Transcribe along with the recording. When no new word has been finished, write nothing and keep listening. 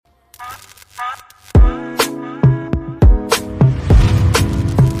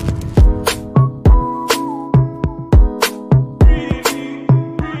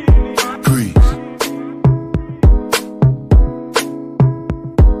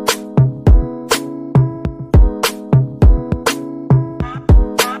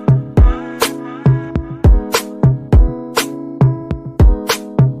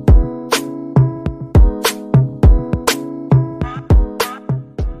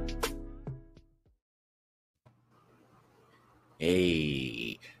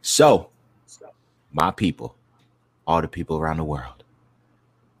Hey, so my people, all the people around the world,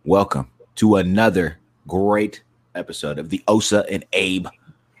 welcome to another great episode of the Osa and Abe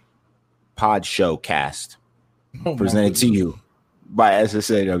Pod Show Cast, presented to you by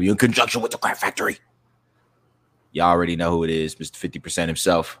SSAW in conjunction with the Craft Factory. Y'all already know who it is, Mr. 50%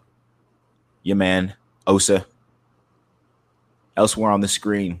 himself, your man Osa. Elsewhere on the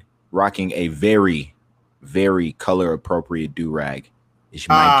screen, rocking a very, very color appropriate do rag, is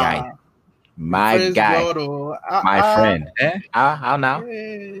my guy. My guy, my friend. How now?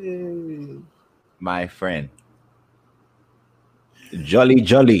 Hey. My friend.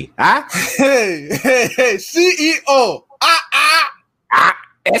 Jolly. Huh? Hey, CEO.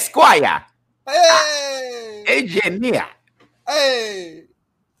 Esquire. Hey. Engineer. Hey.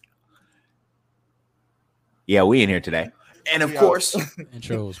 Yeah, we in here today. And of course.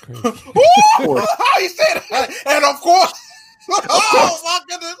 Intro was crazy. How you say that? And of course. Oh my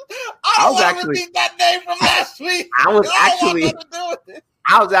goodness! I don't want to repeat that name from last week. I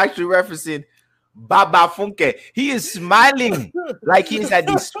was actually referencing Baba Funke. He is smiling like he's had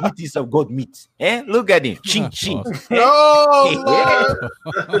the sweetest of goat meat. Look at him. Chin. Oh,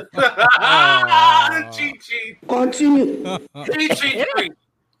 Cheat. Continue. Treat.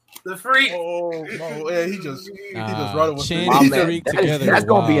 The freak. Oh no! Yeah, he just running with Chin it. and freak together. That's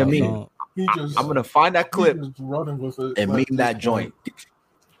gonna be a meme. Don't. I'm gonna find that clip running with it and meme that joint.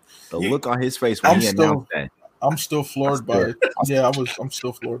 The look on his face when he announced that. I'm still floored by it. Yeah, I'm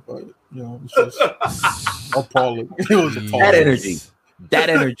still floored by it. You know, it's just appalling. It was appalling. That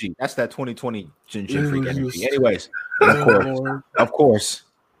energy. That's that 2020 Chin freak energy. Anyways, of course.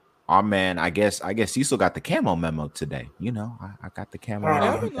 Oh man, I guess Cecil got the camo memo today. You know, I got the camo.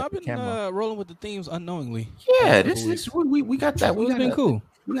 I've been rolling with the themes unknowingly. Yeah, we got that. It's been cool.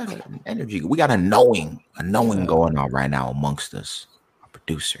 We got an energy. We got a knowing going on right now amongst us. Our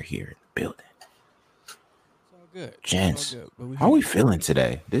producer here in the building. It's all good. Gents, how are we feeling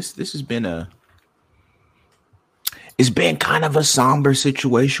today? This has been it's been kind of a somber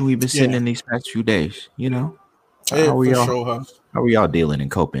situation we've been sitting in these past few days. You know, how are y'all dealing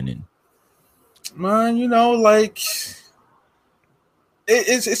and coping? And man, you know, like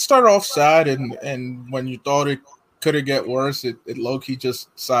it started off sad, and when you thought it could get worse, it low-key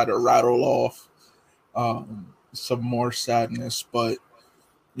just decided to rattle off some more sadness. But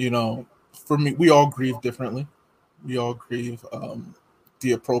you know, for me, we all grieve differently. We all grieve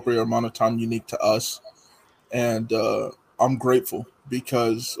the appropriate amount of time unique to us, and I'm grateful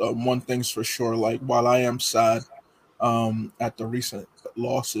because one thing's for sure, like while I am sad at the recent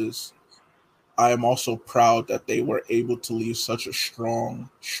losses, I am also proud that they were able to leave such a strong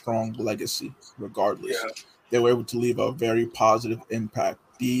legacy regardless. Yeah. They were able to leave a very positive impact.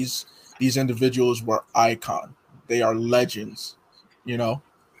 These individuals were icons. They are legends, you know,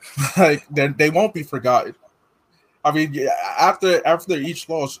 like they won't be forgotten. I mean, after each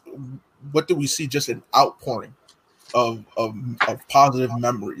loss, what do we see? Just an outpouring of positive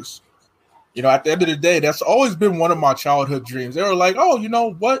memories. You know, at the end of the day, that's always been one of my childhood dreams. They were like, oh, you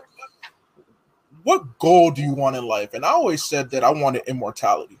know what goal do you want in life? And I always said that I wanted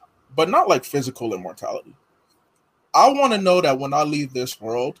immortality, but not like physical immortality. I want to know that when I leave this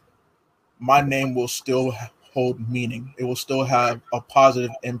world, my name will still hold meaning. It will still have a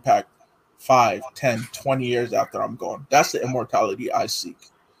positive impact 5, 10, 20 years after I'm gone. That's the immortality I seek.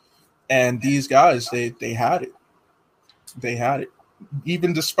 And these guys, they had it. They had it.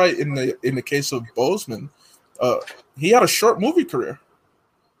 Even despite in the case of Bozeman, he had a short movie career.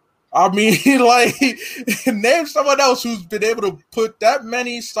 I mean, like, name someone else who's been able to put that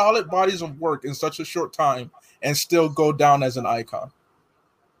many solid bodies of work in such a short time and still go down as an icon.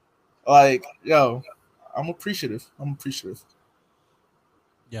 Like, yo, I'm appreciative.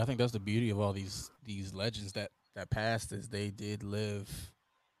 Yeah, I think that's the beauty of all these legends that passed, is they did live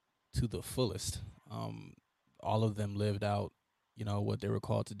to the fullest. All of them lived out, you know, what they were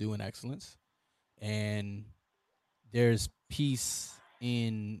called to do in excellence, and there's peace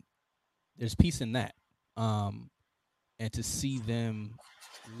in that, and to see them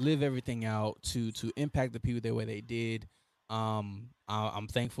live everything out to impact the people the way they did. I'm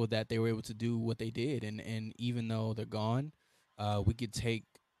thankful that they were able to do what they did, and even though they're gone, we could take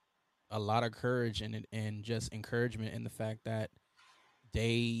a lot of courage and just encouragement in the fact that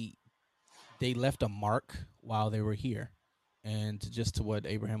they left a mark while they were here. And to what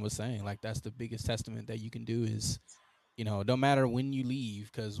Abraham was saying, like, that's the biggest testament that you can do is, you know, no matter when you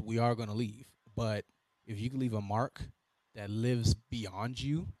leave, because we are going to leave, but if you can leave a mark that lives beyond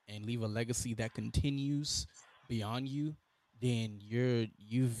you and leave a legacy that continues beyond you, then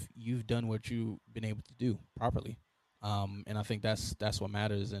you've done what you've been able to do properly. And I think that's what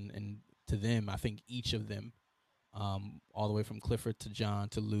matters. And to them, I think each of them, all the way from Clifford to John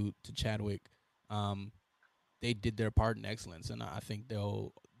to Lute to Chadwick, they did their part in excellence, and I think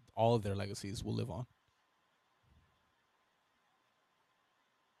all of their legacies will live on.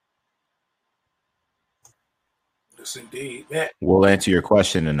 Yes, indeed, man. We'll answer your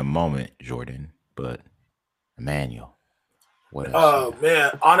question in a moment, Jordan. But Emmanuel, what else?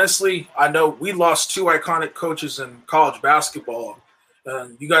 Man, honestly, I know we lost two iconic coaches in college basketball.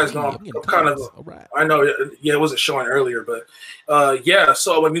 You guys know I'm kind of. Right. I know, yeah, it wasn't showing earlier, but yeah.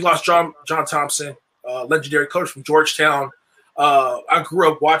 So when we lost John Thompson, legendary coach from Georgetown, I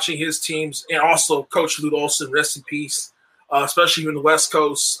grew up watching his teams, and also Coach Lute Olson, rest in peace, especially in the West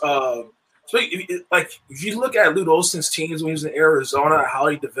Coast. So if you look at Lute Olson's teams when he was in Arizona, how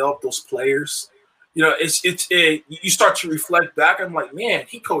he developed those players, you know, you start to reflect back. I'm like, man,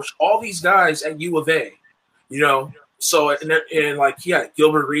 he coached all these guys at U of A, you know. So and like he had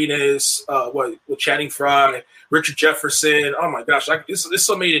Gilbert Arenas, with Channing Frye, Richard Jefferson. Oh my gosh, it's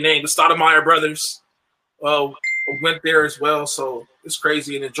so many to name. The Stoudemire brothers went there as well. So it's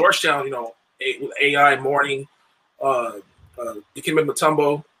crazy. And in Georgetown, you know, with AI Morning, Dikembe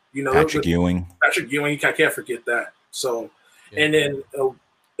Mutombo, you know, Patrick Ewing, I can't forget that. So, yeah. And then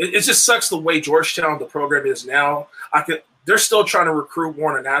it just sucks the way Georgetown, the program is now. They're still trying to recruit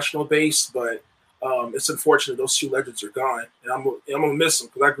more on a national base, but it's unfortunate those two legends are gone, and I'm gonna miss them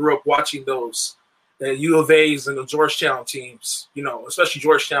because I grew up watching those U of A's and the Georgetown teams. You know, especially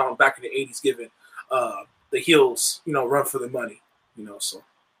Georgetown back in the '80s, giving the Heels, you know, run for the money. You know, so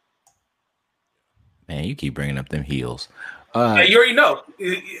man, you keep bringing up them Heels. Yeah, you already know.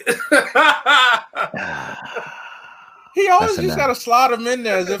 He always just got to slide them in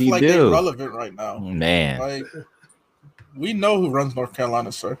there as if they're relevant right now. Man, like we know who runs North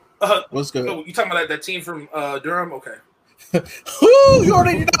Carolina, sir. What's good? So you talking about that team from Durham? Okay. You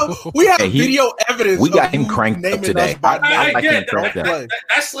already know. We have video evidence. We got him cranked up today. That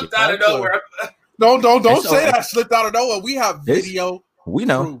slipped out of nowhere. Don't say that slipped out of nowhere. We have video. We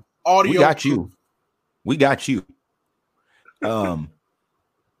know. Proof, audio. We got you. We got you. I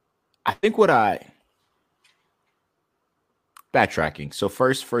think backtracking. So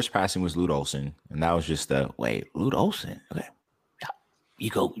first passing was Lute Olson, and that was just Lute Olson. Okay,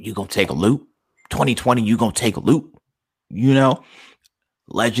 you gonna take a loop. 2020, you gonna take a loop. You know,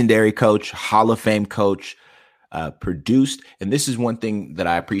 legendary coach, Hall of Fame coach, produced, and this is one thing that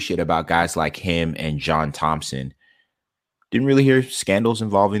I appreciate about guys like him and John Thompson. Didn't really hear scandals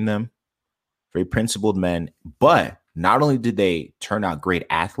involving them. Very principled men, but not only did they turn out great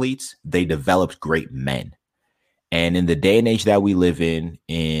athletes, they developed great men. And in the day and age that we live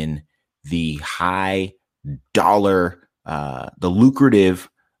in the high dollar, the lucrative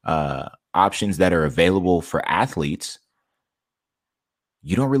options that are available for athletes,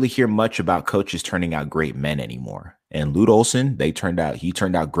 you don't really hear much about coaches turning out great men anymore. And Lute Olson, he turned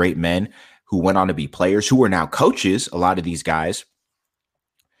out great men who went on to be players who are now coaches. A lot of these guys.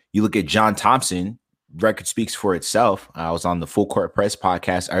 You look at John Thompson, record speaks for itself. I was on the Full Court Press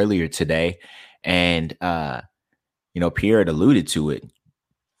podcast earlier today, and Pierre had alluded to it.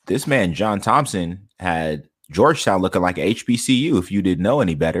 This man, John Thompson, had Georgetown looking like a HBCU, if you didn't know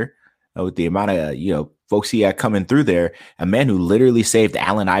any better, with the amount of folks he had coming through there. A man who literally saved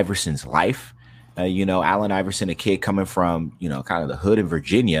Allen Iverson's life. Allen Iverson, a kid coming from kind of the hood in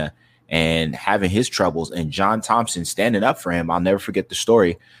Virginia and having his troubles, and John Thompson standing up for him. I'll never forget the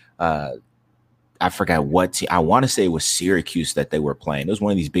story. I forgot what team. I want to say it was Syracuse that they were playing. It was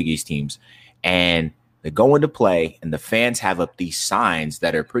one of these Big East teams, and they go into play, and the fans have up these signs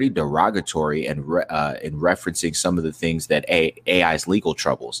that are pretty derogatory and in referencing some of the things that AI's legal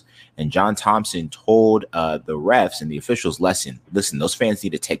troubles. And John Thompson told the refs and the officials, listen, those fans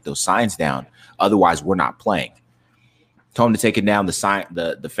need to take those signs down. Otherwise, we're not playing. Told him to take it down.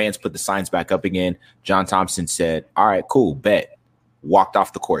 The fans put the signs back up again. John Thompson said, all right, cool, bet. Walked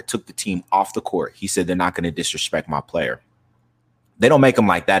off the court, took the team off the court. He said they're not going to disrespect my player. They don't make them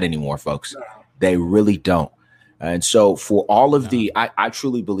like that anymore, folks. They really don't. And so for all of I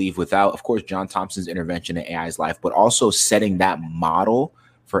truly believe without, of course, John Thompson's intervention in AI's life, but also setting that model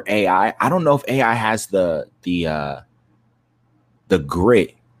for AI, I don't know if AI has the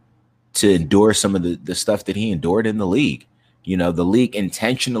grit to endure some of the stuff that he endured in the league. The league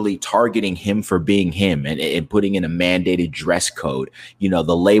intentionally targeting him for being him and putting in a mandated dress code,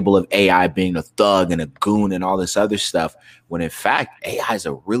 the label of AI being a thug and a goon and all this other stuff, when in fact, AI is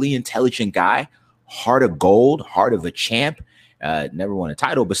a really intelligent guy, heart of gold, heart of a champ, never won a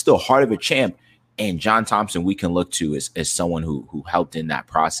title, but still heart of a champ. And John Thompson, we can look to as someone who helped in that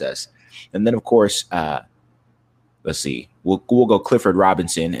process. And then, of course, let's see. We'll go Clifford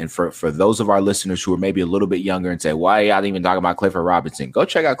Robinson. And for those of our listeners who are maybe a little bit younger and say, why y'all even talking about Clifford Robinson? Go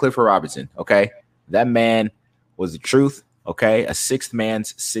check out Clifford Robinson, okay? That man was the truth, okay? A sixth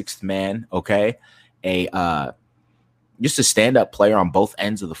man's sixth man, okay? Just a stand-up player on both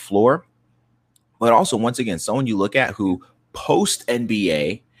ends of the floor. But also, once again, someone you look at who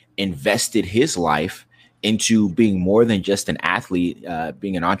post-NBA invested his life into being more than just an athlete,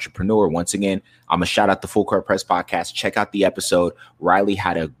 being an entrepreneur. Once again, I'm going to shout out the Full Court Press podcast. Check out the episode. Riley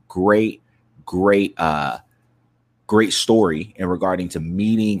had a great story in regarding to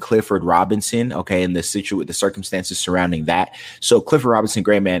meeting Clifford Robinson, okay, and the circumstances surrounding that. So Clifford Robinson,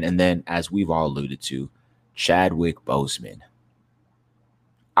 great man. And then, as we've all alluded to, Chadwick Boseman.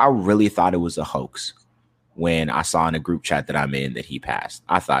 I really thought it was a hoax when I saw in a group chat that I'm in that he passed.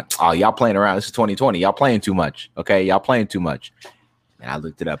 I thought, oh, y'all playing around. This is 2020. Y'all playing too much. Okay, y'all playing too much. And I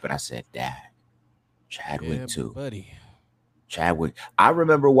looked it up and I said, Dad, Chadwick too. Buddy. Chadwick. I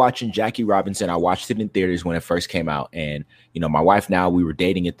remember watching Jackie Robinson. I watched it in theaters when it first came out. And, my wife now, we were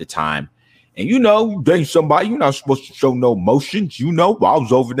dating at the time. And, dating somebody, you're not supposed to show no emotions. I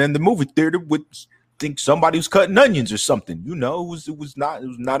was over there in the movie theater with think somebody was cutting onions or something. It was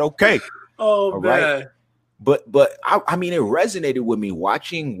not okay. Oh, man. Right? But I mean, it resonated with me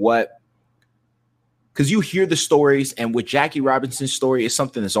watching because you hear the stories, and with Jackie Robinson's story is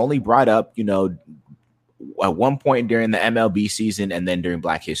something that's only brought up, at one point during the MLB season and then during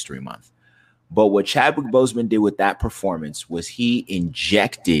Black History Month. But what Chadwick Boseman did with that performance was he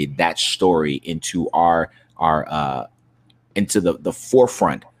injected that story into into the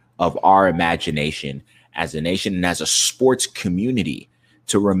forefront of our imagination as a nation and as a sports community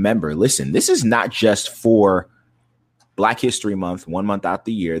to remember, listen, this is not just for Black History Month, 1 month out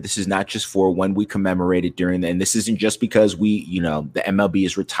the year. This is not just for when we commemorate it and this isn't just because the MLB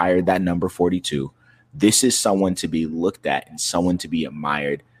has retired that number 42. This is someone to be looked at and someone to be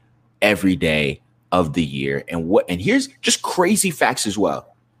admired every day of the year. And here's just crazy facts as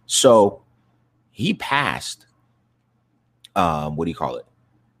well. So he passed, what do you call it?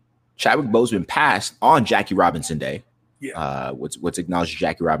 Chadwick Boseman passed on Jackie Robinson Day. Yeah. What's acknowledged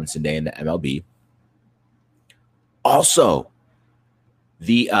Jackie Robinson Day in the MLB. Also,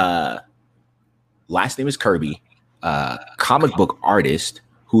 the last name is Kirby, comic book artist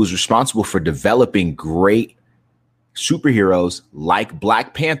who was responsible for developing great superheroes like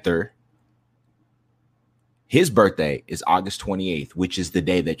Black Panther. His birthday is August 28th, which is the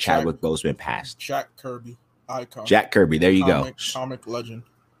day that Chadwick Boseman passed. Jack Kirby, icon. Jack Kirby, there you go. Comic legend.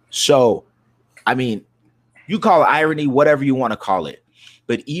 So, I mean, you call it irony, whatever you want to call it.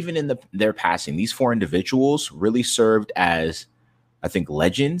 But even in their passing, these four individuals really served as, I think,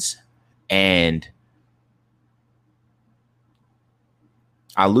 legends. And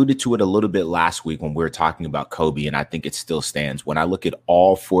I alluded to it a little bit last week when we were talking about Kobe, and I think it still stands. When I look at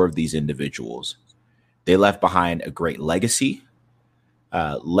all four of these individuals, they left behind a great legacy.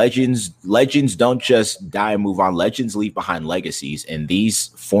 Legends don't just die and move on. Legends leave behind legacies, and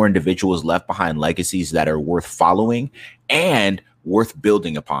these four individuals left behind legacies that are worth following and worth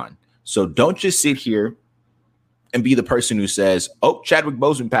building upon. So don't just sit here and be the person who says, oh, Chadwick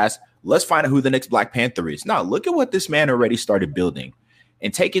Boseman passed, let's find out who the next Black Panther is. No, look at what this man already started building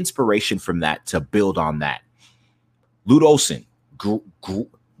and take inspiration from that to build on that. Lute Olson,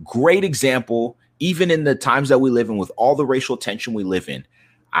 great example. Even in the times that we live in, with all the racial tension we live in,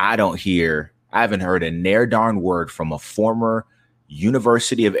 I haven't heard a ne'er darn word from a former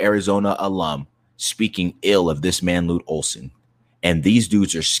University of Arizona alum speaking ill of this man, Lute Olson. And these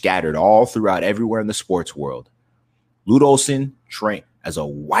dudes are scattered all throughout everywhere in the sports world. Lute Olson trained as a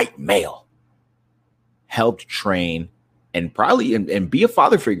white male, helped train and probably and be a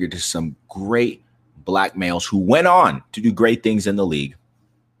father figure to some great Black males who went on to do great things in the league.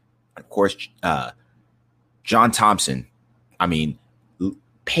 Of course, John Thompson,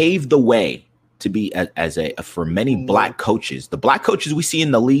 paved the way to be for many Black coaches. The Black coaches we see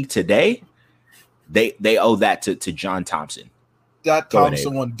in the league today, they owe that to John Thompson. That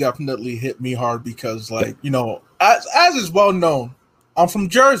Thompson one definitely hit me hard because, as is well known, I'm from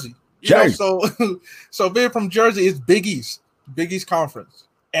Jersey. So being from Jersey, it's Big East Conference.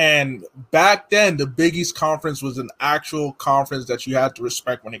 And back then, the Big East Conference was an actual conference that you had to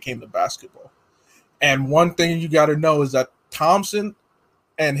respect when it came to basketball. And one thing you got to know is that Thompson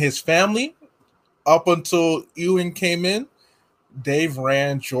and his family, up until Ewing came in, they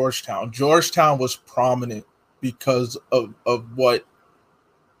ran Georgetown. Georgetown was prominent because of what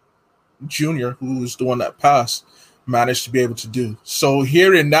Junior, who was the one that passed, managed to be able to do. So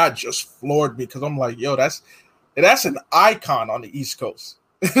hearing that just floored me because I'm like, yo, that's an icon on the East Coast.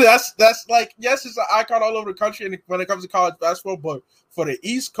 That's like, yes, it's an icon all over the country and when it comes to college basketball, but for the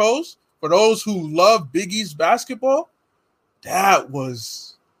East Coast, for those who love Big East basketball, that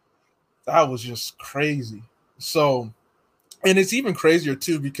was just crazy. So, and it's even crazier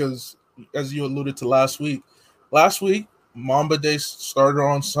too because, as you alluded to last week, Mamba Day started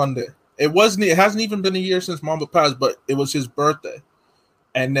on Sunday. It hasn't even been a year since Mamba passed, but it was his birthday.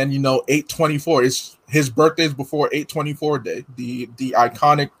 And then 8/24 is his birthday's before 8/24 day, the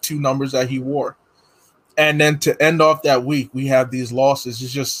iconic two numbers that he wore. And then to end off that week, we have these losses.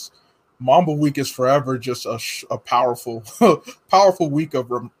 It's just Mamba Week is forever just a powerful powerful week of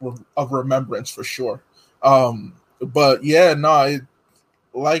remembrance for sure. But yeah, no,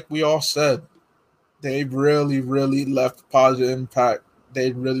 like we all said, they really left positive impact.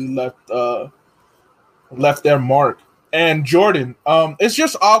 They really left their mark. And Jordan, it's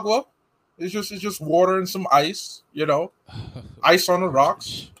just agua. It's just water and some ice, ice on the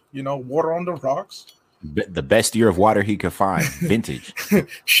rocks, water on the rocks. The best year of water he could find, vintage.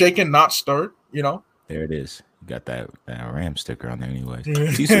 Shaken, not stirred, There it is. You got that Ram sticker on there anyways.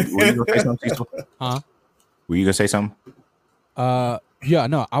 Cecil, were you gonna say something, Cecil? Huh? Were you gonna say something? Yeah,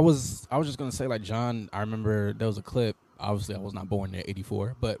 no, I was just gonna say, like, John, I remember there was a clip. Obviously I was not born there,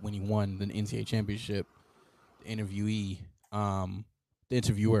 84, but when he won the NCAA championship, the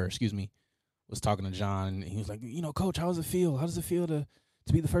interviewer, excuse me, was talking to John, and he was like, Coach, how does it feel? How does it feel to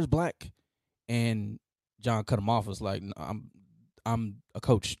be the first black? And John cut him off. Was like, no, I'm a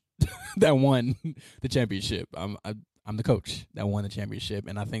coach that won the championship. I'm the coach that won the championship,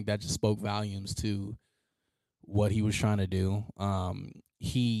 and I think that just spoke volumes to what he was trying to do.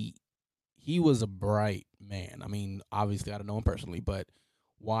 He was a bright man. I mean, obviously I don't know him personally, but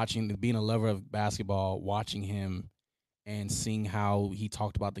being a lover of basketball, watching him and seeing how he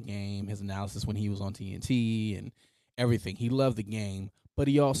talked about the game, his analysis when he was on TNT and everything. He loved the game, but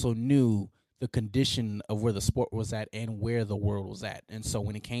he also knew the condition of where the sport was at and where the world was at. And so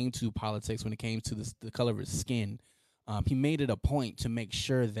when it came to politics, when it came to the color of his skin, he made it a point to make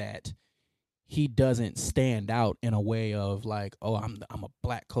sure that he doesn't stand out in a way of like, oh, I'm a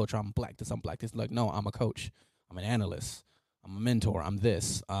black coach, or I'm black this, I'm black this. Like, no, I'm a coach, I'm an analyst, I'm a mentor, I'm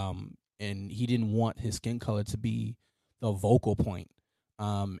this. And he didn't want his skin color to be the vocal point.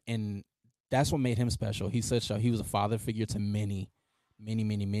 And that's what made him special. He was a father figure to many.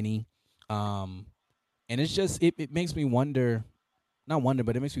 And it's just it makes me wonder, not wonder,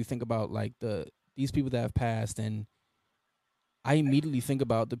 but it makes me think about like these people that have passed, and I immediately think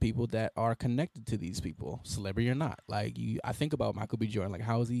about the people that are connected to these people, celebrity or not. Like I think about Michael B. Jordan. Like,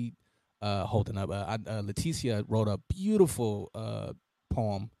 how is he holding up? Leticia wrote a beautiful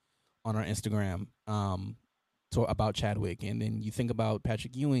poem on our Instagram about Chadwick, and then you think about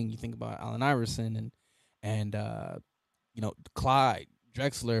Patrick Ewing, you think about Allen Iverson, and Clyde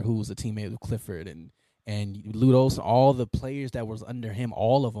Drexler, who was a teammate of Clifford, and Lute Olson, all the players that was under him,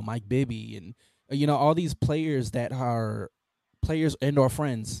 all of them, Mike Bibby, and all these players that are players and or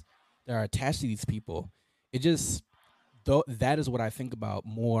friends that are attached to these people. It just that is what I think about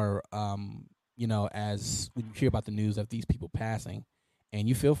more. As when you hear about the news of these people passing, and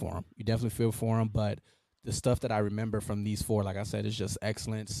you feel for them, you definitely feel for them. But the stuff that I remember from these four, like I said, is just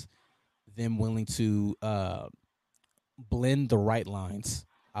excellence. Them willing to blend the right lines,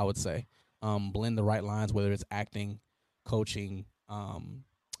 I would say. Blend the right lines, whether it's acting, coaching,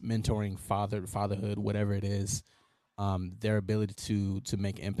 mentoring, fatherhood, whatever it is. Their ability to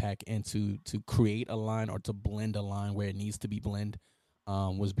make impact and to create a line or to blend a line where it needs to be blend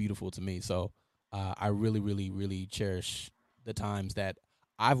was beautiful to me. So I really, really, really cherish the times that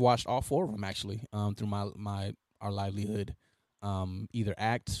I've watched all four of them actually through our livelihood, either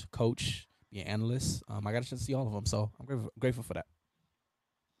act, coach, be an analyst. I got a chance to see all of them, so I'm grateful for that.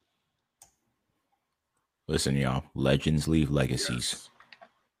 Listen, y'all, legends leave legacies.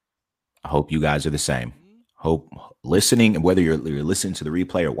 I hope you guys are the same. Hope listening, whether you're listening to the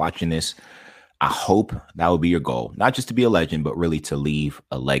replay or watching this, I hope that will be your goal. Not just to be a legend, but really to leave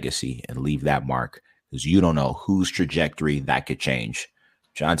a legacy and leave that mark, because you don't know whose trajectory that could change.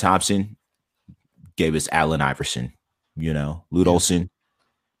 John Thompson gave us Allen Iverson, Lute Olson.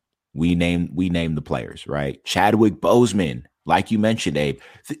 We named the players, right? Chadwick Boseman, like you mentioned, Abe.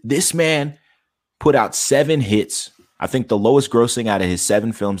 This man put out 7 hits. I think the lowest grossing out of his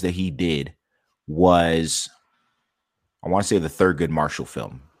 7 films that he did was, I want to say, the Thurgood Marshall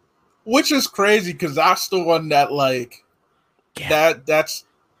film. Which is crazy because that's the one that that's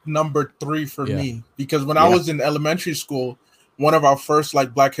number 3 for me. Because when I was in elementary school, one of our first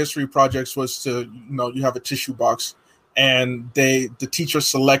Black History projects was to, you have a tissue box, and the teacher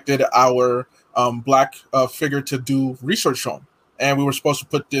selected our Black figure to do research on. and we were supposed to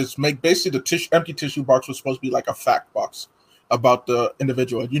put this, make basically the empty tissue box was supposed to be like a fact box about the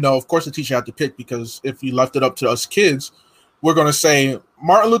individual. You know, of course, the teacher had to pick, because if you left it up to us kids, we're going to say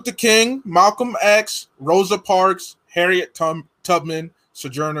Martin Luther King, Malcolm X, Rosa Parks, Harriet Tubman,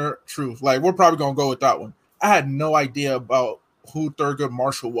 Sojourner Truth. Like, we're probably going to go with that one. I had no idea about who Thurgood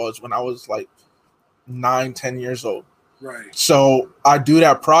Marshall was when I was like 9-10 years old. Right. So I do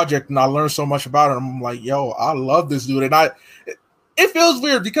that project and I learned so much about it. I'm like, yo, I love this dude. And it feels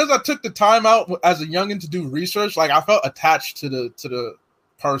weird because I took the time out as a youngin to do research. Like, I felt attached to the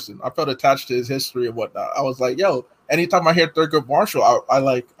person. I felt attached to his history and whatnot. I was like, yo, anytime I hear Thurgood Marshall,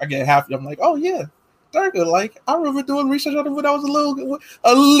 I get happy. I'm like, oh yeah, Thurgood. Like, I remember doing research on him when I was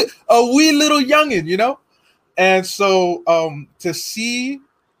a wee little youngin, you know. And so to see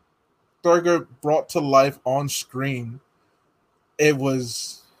Thurgood brought to life on screen, it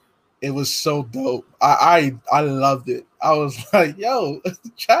was so dope. I loved it. I was like, yo,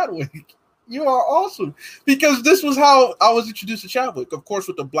 Chadwick, you are awesome. Because this was how I was introduced to Chadwick, of course,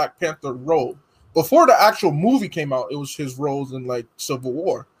 with the Black Panther role. Before the actual movie came out, it was his roles in like Civil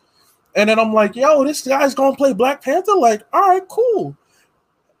War. And then I'm like, yo, this guy's gonna play Black Panther? Like, all right, cool.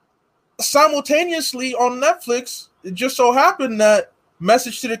 Simultaneously on Netflix, it just so happened that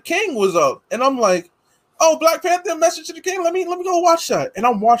Message to the King was up. And I'm like, oh, Black Panther, Message to the King. Let me go watch that. And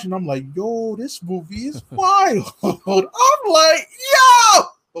I'm watching. I'm like, yo, this movie is wild. I'm like,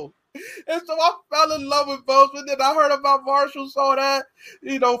 yo. And so I fell in love with both. And then I heard about Marshall, saw that,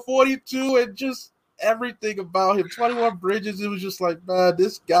 42, and just everything about him. 21 Bridges. It was just like, man,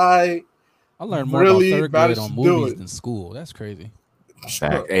 this guy. I learned more really about Thurgood on movies than school. That's crazy.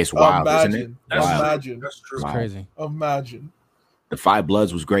 It's wild, isn't it? Imagine. That's true. It's crazy. Imagine. The Five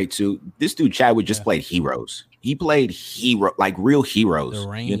Bloods was great too. This dude Chadwick just played heroes. He played like real heroes,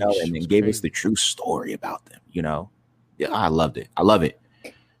 and then gave us the true story about them. Yeah, I loved it. I love it.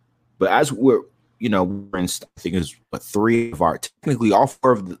 But as we're in, I think it's three of our, technically all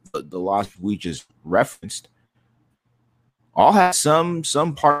four of the lost we just referenced, all had some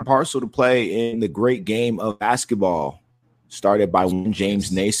part and parcel to play in the great game of basketball, started by one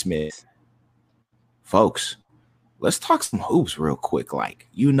James Naismith. Folks, let's talk some hoops real quick, okay?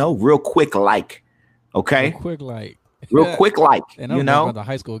 Real quick, and And about the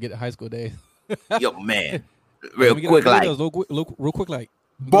high school, get the high school days. Yo, man, real quick,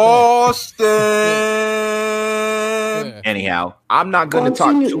 Boston. Anyhow, I'm not going to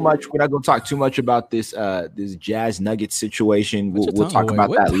talk too much. We're not going to talk too much about this Jazz Nuggets situation. We'll talk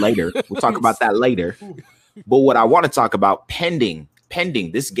about that later. We'll talk about that later. But what I want to talk about, pending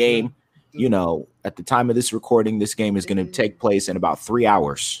this game, at the time of this recording, this game is going to take place in about 3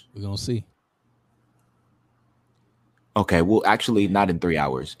 hours. We're going to see. Okay, well, actually, not in 3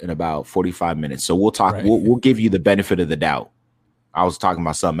 hours, in about 45 minutes. So we'll talk. Right. We'll give you the benefit of the doubt. I was talking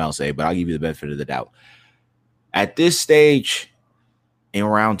about something else, but I'll give you the benefit of the doubt. At this stage, in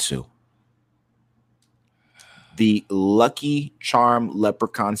round 2, the Lucky Charm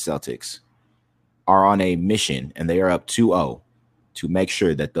Leprechaun Celtics are on a mission, and they are up 2-0 to make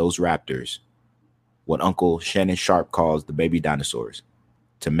sure that those Raptors, what Uncle Shannon Sharp calls the baby dinosaurs,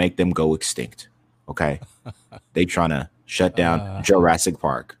 to make them go extinct. Okay? They trying to shut down Jurassic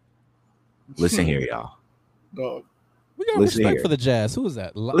Park. Listen here, y'all. Dog. We got respect for the Jazz. Who is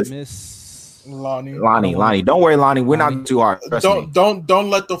that? Miss Lonnie. Don't worry, Lonnie. We're not too hard. Don't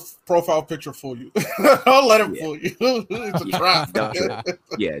let the profile picture fool you. Don't let it fool you. It's a trap.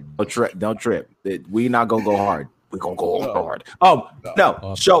 Don't trip. We're not gonna go hard. We're gonna go hard.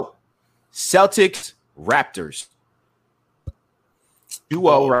 No. So Celtics, Raptors.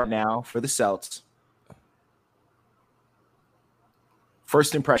 2-0 right now for the Celts.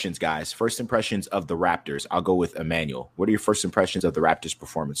 First impressions, guys. First impressions of the Raptors. I'll go with Emmanuel. What are your first impressions of the Raptors'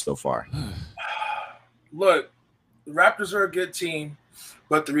 performance so far? Look, the Raptors are a good team,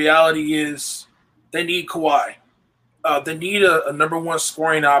 but the reality is they need Kawhi. They need a number one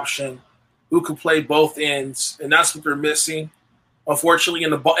scoring option who can play both ends, and that's what they're missing. Unfortunately,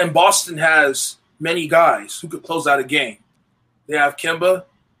 and Boston has many guys who could close out a game. They have Kemba,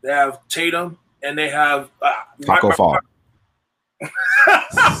 they have Tatum, and they have Taco Fall.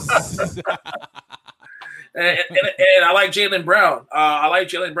 and I like Jaylen Brown. I like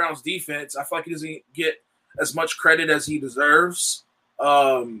Jaylen Brown's defense. I feel like he doesn't get as much credit as he deserves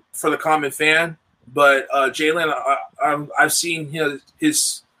for the common fan. But Jaylen, I've seen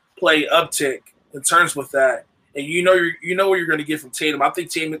his play uptick in terms with that, and you know what you're going to get from Tatum. I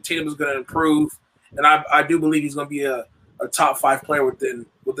think Tatum is going to improve, and I do believe he's going to be a top 5 player within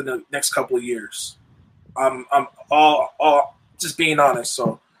the next couple of years. I'm all just being honest.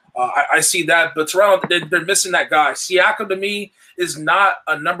 So I see that, but Toronto, they're missing that guy. Siakam to me is not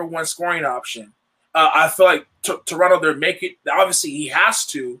a number one scoring option. I feel like Toronto, they're making, obviously he has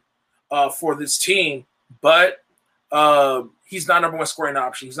to for this team, but he's not number one scoring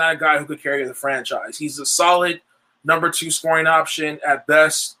option. He's not a guy who could carry the franchise. He's a solid number two scoring option at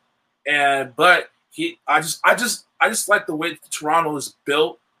best, but I just like the way Toronto is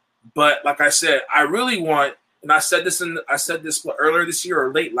built. But like I said, I really want, and I said this earlier this year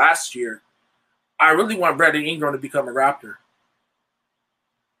or late last year, I really want Brandon Ingram to become a Raptor.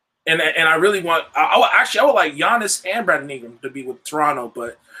 And I really want, I would like Giannis and Brandon Ingram to be with Toronto,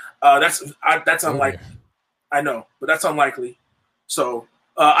 but that's unlikely. I know, but that's unlikely. So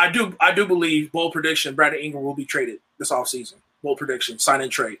I do believe, bold prediction, Brandon Ingram will be traded this offseason. Bold prediction, sign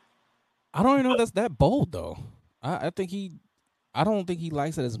and trade. I don't even know if that's that bold though. I don't think he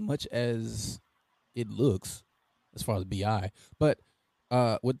likes it as much as it looks as far as BI. But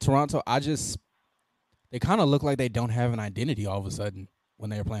with Toronto, they kind of look like they don't have an identity all of a sudden when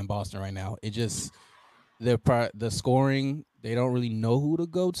they're playing Boston right now. It just the scoring, they don't really know who to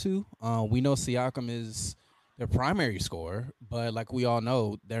go to. We know Siakam is their primary scorer, but like we all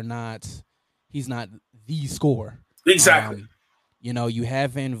know, he's not the scorer. Exactly. You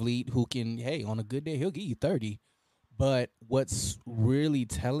have Van Vliet who can, hey, on a good day, he'll get you 30. But what's really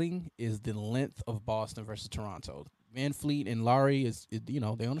telling is the length of Boston versus Toronto. Van Vliet and Lowry is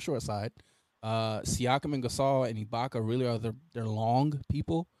they're on the short side. Siakam and Gasol and Ibaka really are they're long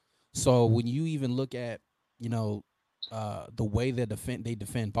people. So when you even look at the way they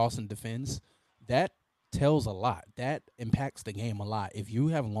defend, Boston defends, that tells a lot. That impacts the game a lot. If you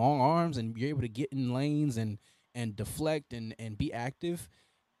have long arms and you're able to get in lanes and deflect and be active,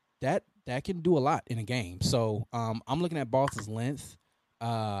 that can do a lot in a game. So I'm looking at Boston's length.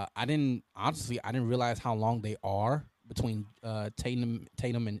 I didn't realize how long they are between Tatum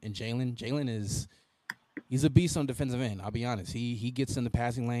and Jalen. Jalen he's a beast on defensive end. I'll be honest. He gets in the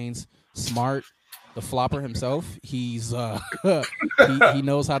passing lanes. Smart, the flopper himself. He's he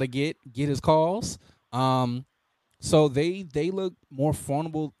knows how to get his calls. So they look more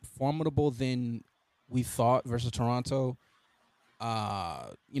formidable than we thought versus Toronto. I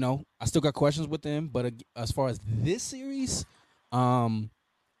still got questions with them, but as far as this series,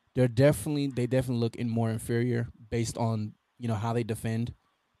 they definitely look more inferior based on how they defend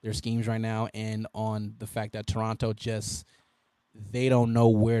their schemes right now, and on the fact that Toronto they don't know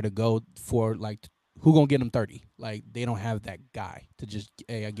where to go for, like, who gonna get them 30. Like, they don't have that guy to just,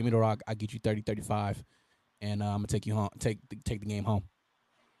 hey, give me the rock, I get you 30, 35, and I'm gonna take you home, take the game home.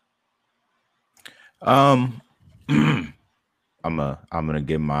 I'm gonna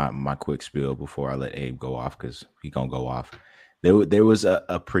give my quick spiel before I let Abe go off, because he gonna go off. There was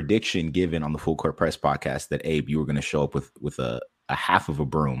a prediction given on the Full Court Press podcast that, Abe, you were gonna show up with a half of a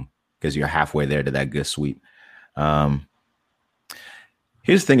broom because you're halfway there to that good sweep. Here's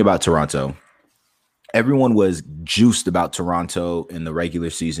the thing about Toronto. Everyone was juiced about Toronto in the regular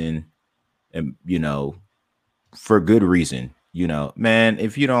season, and for good reason. Man,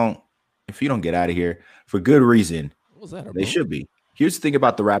 if you don't get out of here for good reason, what was that, they should be. Here's the thing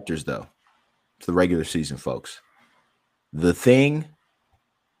about the Raptors, though. It's the regular season, folks. The thing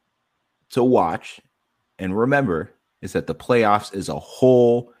to watch and remember is that the playoffs is a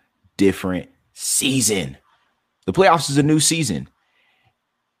whole different season. The playoffs is a new season.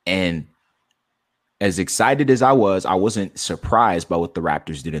 And as excited as I wasn't surprised by what the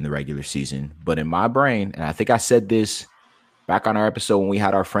Raptors did in the regular season. But in my brain, and I think I said this back on our episode when we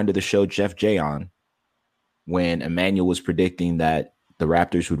had our friend of the show, Jeff J, on, when Emmanuel was predicting that the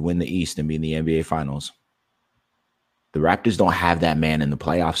Raptors would win the East and be in the NBA Finals. The Raptors don't have that man in the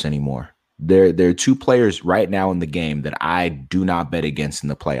playoffs anymore. There are two players right now in the game that I do not bet against in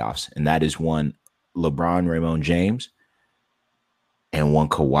the playoffs, and that is one, LeBron Raymond James, and one,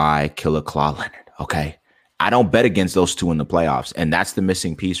 Kawhi Killer Claw Leonard. Okay, I don't bet against those two in the playoffs, and that's the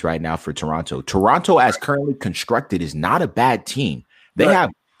missing piece right now for Toronto. Toronto, as currently constructed, is not a bad team. They have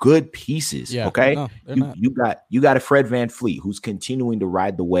good pieces. Yeah, okay, no, you got a Fred VanVleet who's continuing to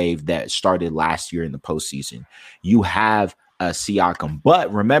ride the wave that started last year in the postseason. You have a Siakam,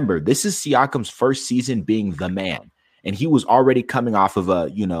 but remember, this is Siakam's first season being the man, and he was already coming off of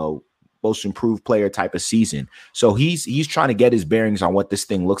a most improved player type of season. So he's trying to get his bearings on what this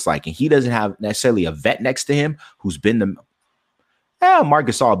thing looks like, and he doesn't have necessarily a vet next to him who's been Marc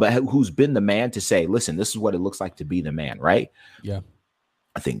Gasol, but who's been the man to say, listen, this is what it looks like to be the man, right? Yeah.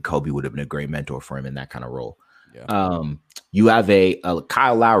 I think Kobe would have been a great mentor for him in that kind of role. Yeah. You have a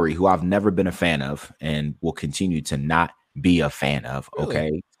Kyle Lowry, who I've never been a fan of and will continue to not be a fan of.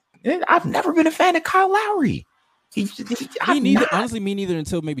 Really? Okay. I've never been a fan of Kyle Lowry. Me neither. Honestly, me neither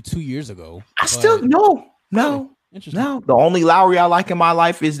until maybe 2 years ago. I still no. Really? Interesting. No. The only Lowry I like in my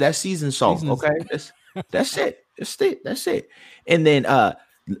life is that season song. Okay, that's it. That's it. And then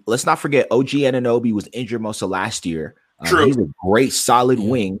let's not forget OG Anunoby was injured most of last year. He's a great solid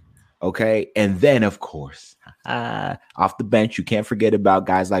wing. Okay, and then of course off the bench you can't forget about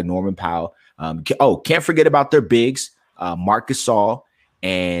guys like Norman Powell. Can't forget about their bigs, Marc Gasol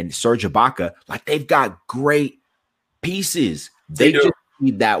and Serge Ibaka. Like they've got great pieces. They just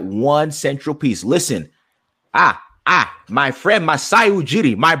need that one central piece. Listen, my friend Masai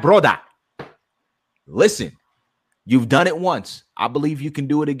Ujiri, my brother. Listen, you've done it once. I believe you can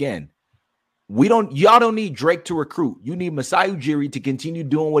do it again. Y'all don't need Drake to recruit. You need Masai Ujiri to continue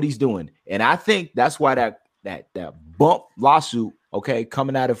doing what he's doing. And I think that's why that bump lawsuit, okay,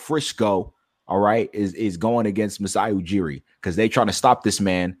 coming out of Frisco, all right, is going against Masai Ujiri because they're trying to stop this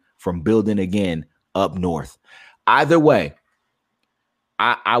man from building again up north. Either way,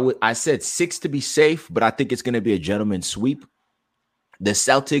 I said 6 to be safe, but I think it's going to be a gentleman's sweep. The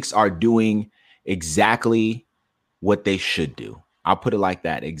Celtics are doing exactly what they should do. I'll put it like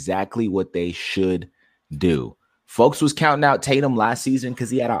that. Exactly what they should do. Folks was counting out Tatum last season because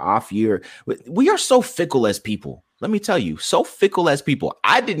he had an off year. We are so fickle as people. Let me tell you, so fickle as people.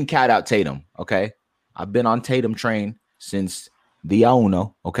 I didn't count out Tatum, okay? I've been on Tatum train since the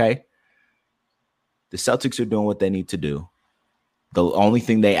Uno, okay? The Celtics are doing what they need to do. The only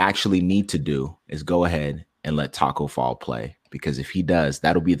thing they actually need to do is go ahead and let Taco Fall play. Because if he does,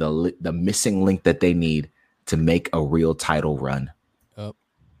 that'll be the missing link that they need to make a real title run.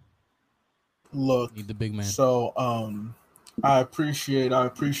 Look, need the big man. So I appreciate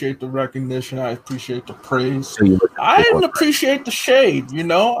the recognition. I appreciate the praise. I even appreciate the shade,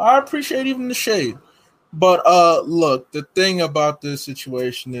 I appreciate even the shade. But look, the thing about this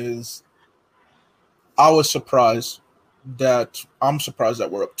situation is I'm surprised that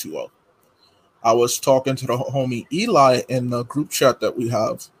we're up 2-0. I was talking to the homie Eli in the group chat that we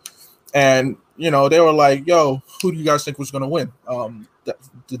have, and they were like, "Yo, who do you guys think was going to win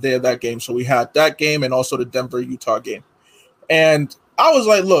the day of that game?" So we had that game and also the Denver-Utah game, and I was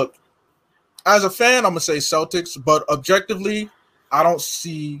like, "Look, as a fan, I'm gonna say Celtics, but objectively, I don't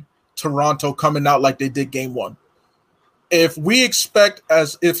see Toronto coming out like they did Game 1. If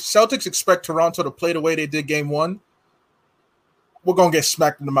Celtics expect Toronto to play the way they did Game 1, we're gonna get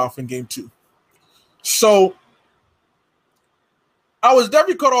smacked in the mouth in Game 2." So I was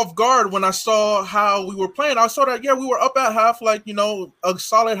definitely caught off guard when I saw how we were playing. I saw that, we were up at half, a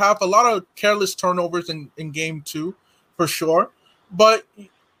solid half, a lot of careless turnovers in Game 2 for sure. But,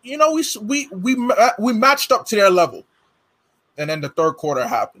 we matched up to their level. And then the third quarter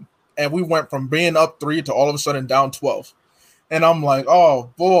happened. And we went from being up 3 to all of a sudden down 12. And I'm like,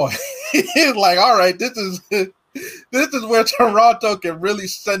 oh, boy. Like, all right, this is where Toronto can really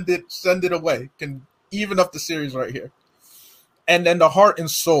send it away, can even up the series right here. And then the heart and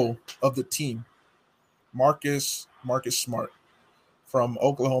soul of the team, Marcus Smart from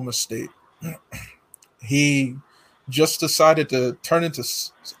Oklahoma State. He just decided to turn into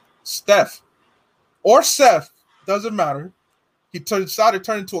Steph or Seth, doesn't matter. He decided to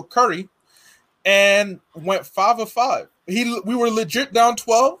turn into a Curry and went 5 of 5. We were legit down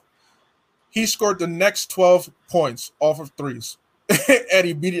 12. He scored the next 12 points off of threes and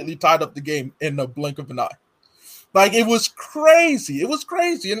immediately tied up the game in the blink of an eye. Like, it was crazy. It was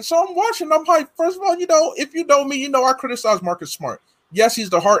crazy. And so I'm watching. I'm hyped. First of all, if you know me, I criticize Marcus Smart. Yes, he's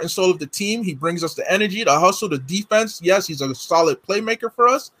the heart and soul of the team. He brings us the energy, the hustle, the defense. Yes, he's a solid playmaker for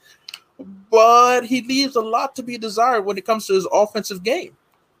us. But he leaves a lot to be desired when it comes to his offensive game.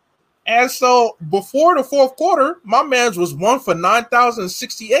 And so before the fourth quarter, my man's was 1 for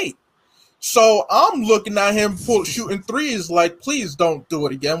 9,068. So I'm looking at him shooting threes like, please don't do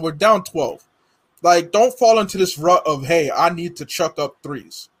it again. We're down 12. Like, don't fall into this rut of, hey, I need to chuck up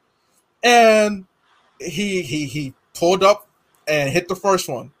threes. And he pulled up and hit the first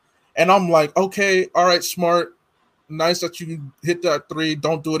one. And I'm like, okay, all right, Smart. Nice that you hit that 3.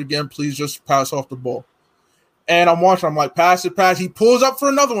 Don't do it again. Please just pass off the ball. And I'm watching. I'm like, pass it. He pulls up for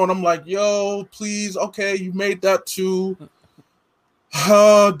another one. I'm like, yo, please. Okay, you made that 2.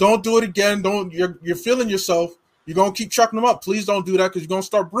 Don't do it again. You're feeling yourself. You're going to keep chucking them up. Please don't do that because you're going to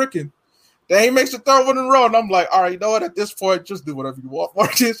start bricking. Then he makes the third one in a row, and I'm like, all right, you know what? At this point, just do whatever you want,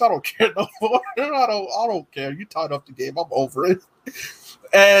 Marcus. I don't care no more. I don't care. You tied up the game. I'm over it.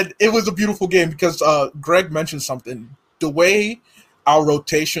 And it was a beautiful game because Greg mentioned something. The way our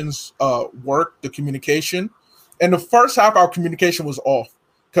rotations work, the communication. In the first half, our communication was off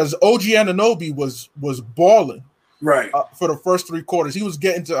because OG Anunoby was balling. Right. For the first 3 quarters. He was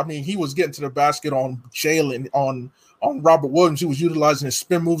getting to the basket on Jalen, on Robert Williams. He was utilizing his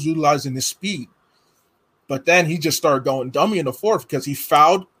spin moves, utilizing his speed. But then he just started going dummy in the fourth because he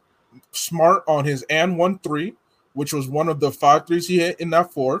fouled Smart on his and 1-3, which was one of the 5 threes he hit in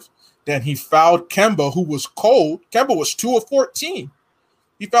that fourth. Then he fouled Kemba, who was cold. Kemba was 2 of 14.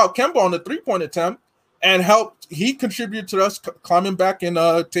 He fouled Kemba on the 3-point attempt and he contributed to us climbing back and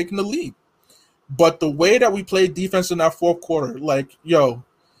taking the lead. But the way that we played defense in that fourth quarter, like,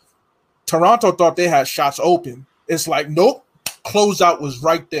 Toronto thought they had shots open. It's like, nope, closeout was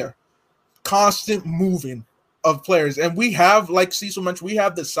right there. Constant moving of players. And we have, like Cecil mentioned, we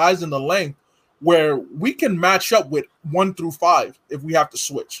have the size and the length where we can match up with 1 through 5 if we have to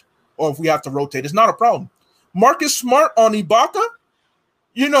switch or if we have to rotate. It's not a problem. Marcus Smart on Ibaka,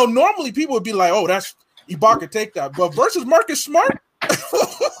 normally people would be like, oh, that's Ibaka, take that. But versus Marcus Smart,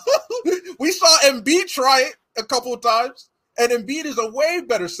 we saw Embiid try it a couple of times, and Embiid is a way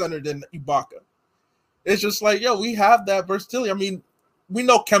better center than Ibaka. It's just like, we have that versatility. I mean, we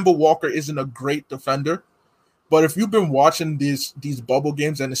know Kemba Walker isn't a great defender, but if you've been watching these bubble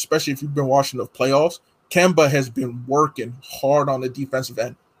games, and especially if you've been watching the playoffs, Kemba has been working hard on the defensive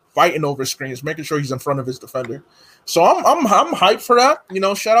end, fighting over screens, making sure he's in front of his defender. So I'm hyped for that.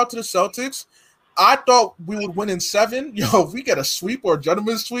 Shout out to the Celtics. I thought we would win in 7. If we get a sweep or a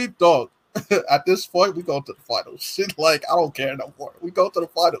gentleman's sweep, dog, at this point, we go to the finals. Like, I don't care no more. We go to the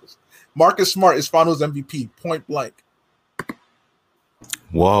finals. Marcus Smart is finals MVP, point blank.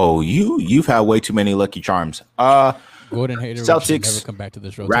 Whoa, you've had way too many lucky charms. Gordon Hayward Celtics, never come back to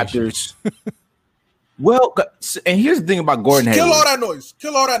this rotation. Raptors. Well, and here's the thing about Gordon Hayward.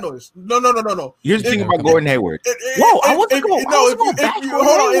 Kill all that noise. No. Here's the thing about Gordon Hayward. Whoa, I want to go.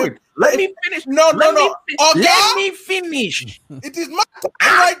 Hayward. Let me finish. No. Let me finish. It is my time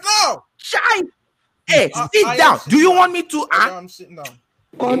right now. Shine. Hey, sit down. Do you want me to? I'm sitting down.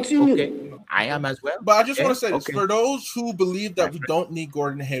 Continue. Okay. I am as well. But I just want to say this. For those who believe that we don't need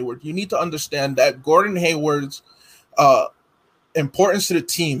Gordon Hayward, you need to understand that Gordon Hayward's importance to the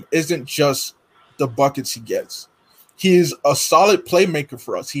team isn't just the buckets he gets. He is a solid playmaker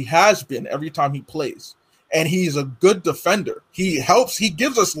for us. He has been every time he plays. And he's a good defender. He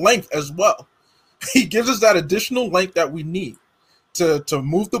gives us length as well. He gives us that additional length that we need to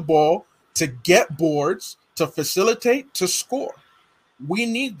move the ball, to get boards, to facilitate, to score. We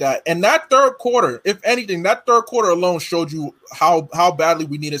need that. And that third quarter, if anything, that third quarter alone showed you how badly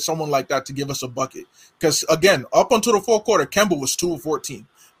we needed someone like that to give us a bucket. Because, again, up until the fourth quarter, Kemba was 2 of 14.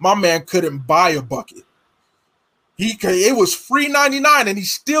 My man couldn't buy a bucket. It was free 99, and he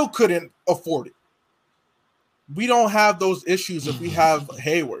still couldn't afford it. We don't have those issues if we have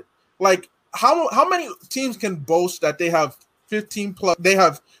Hayward. Like, how many teams can boast that they have 15 plus? They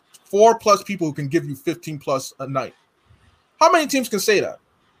have 4 plus people who can give you 15 plus a night. How many teams can say that?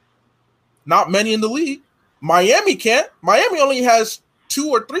 Not many in the league. Miami can't. Miami only has 2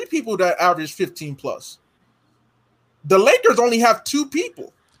 or 3 people that average 15 plus. The Lakers only have 2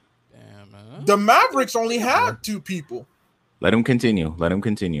 people. Damn, man. The Mavericks only have 2 people. Let him continue.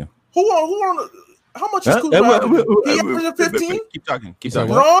 Who on? How much is Kuzma? He averaging 15? Keep talking.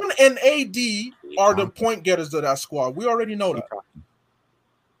 Braun and AD are the point getters of that squad. We already know that.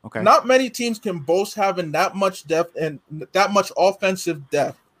 Okay. Not many teams can boast having that much depth and that much offensive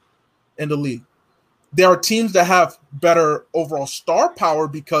depth in the league. There are teams that have better overall star power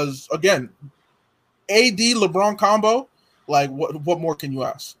because, again, AD LeBron combo, like what more can you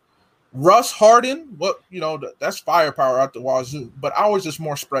ask? Russ Harden, that's firepower out the wazoo, but ours is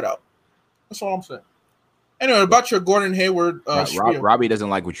more spread out. That's all I'm saying. Anyway, about your Gordon Hayward. Robbie doesn't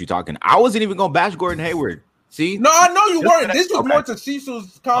like what you're talking. I wasn't even gonna bash Gordon Hayward. See? No, I know you weren't. This was more to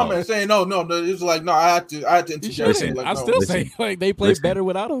Cecil's comment saying no. It was like no, I had to interject. I still say like they play better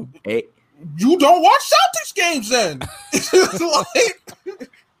without him. Hey. You don't watch Celtics games then. Like,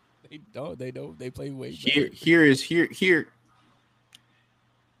 they don't. They play way better. Here.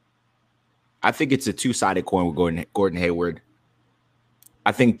 I think it's a two-sided coin with Gordon Hayward.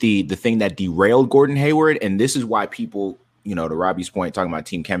 I think the thing that derailed Gordon Hayward, and this is why people, to Robbie's point, talking about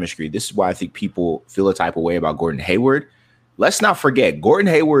team chemistry, this is why I think people feel a type of way about Gordon Hayward. Let's not forget,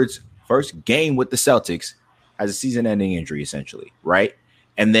 Gordon Hayward's first game with the Celtics has a season-ending injury, essentially, right?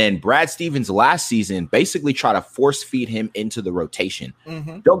 And then Brad Stevens last season basically tried to force feed him into the rotation.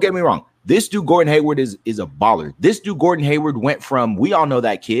 Mm-hmm. Don't get me wrong. This dude, Gordon Hayward, is a baller. This dude, Gordon Hayward, went from, we all know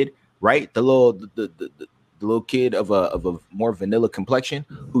that kid, right? The little kid of a more vanilla complexion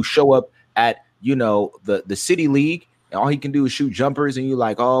who show up at, the city league and all he can do is shoot jumpers and you're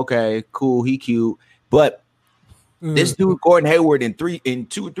like, oh, okay, cool, he cute. But this dude, Gordon Hayward, in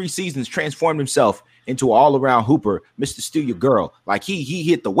 2 or 3 seasons transformed himself into an all-around hooper, Mr. Steal Your Girl. Like he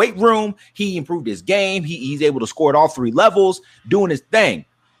hit the weight room, he improved his game, he's able to score at all 3 levels, doing his thing.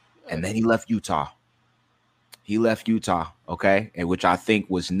 And then he left Utah. Okay, and which I think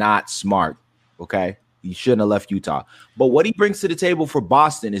was not smart. Okay, he shouldn't have left Utah. But what he brings to the table for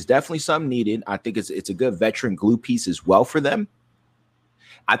Boston is definitely something needed. I think it's a good veteran glue piece as well for them.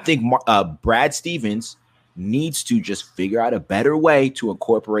 I think Brad Stevens needs to just figure out a better way to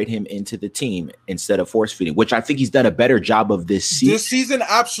incorporate him into the team instead of force feeding, which I think he's done a better job of this season. This season,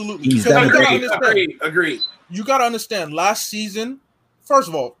 absolutely. He's done Agreed. You got to understand, last season, first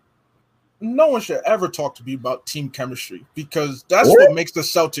of all, no one should ever talk to me about team chemistry because that's what makes the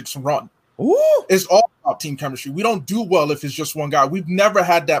Celtics run. It's all about team chemistry. We don't do well if it's just one guy. We've never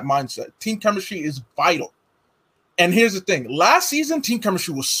had that mindset. Team chemistry is vital. And here's the thing. Last season, team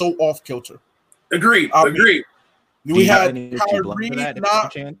chemistry was so off-kilter. Agreed. We had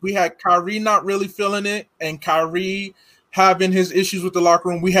Kyrie not really feeling it, and Kyrie having his issues with the locker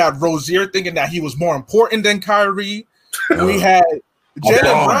room. We had Rozier thinking that he was more important than Kyrie. We had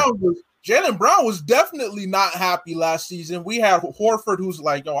Jaylen Brown was definitely not happy last season. We had Horford who's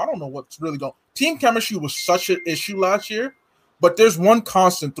like, I don't know what's really going on. Team chemistry was such an issue last year, but there's one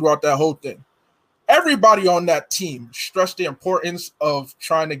constant throughout that whole thing. Everybody on that team stressed the importance of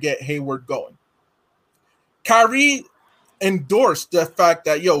trying to get Hayward going. Kyrie endorsed the fact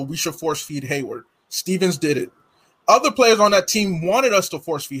that, we should force feed Hayward. Stevens did it. Other players on that team wanted us to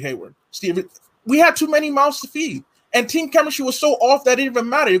force feed Hayward. We had too many mouths to feed. And team chemistry was so off that it didn't even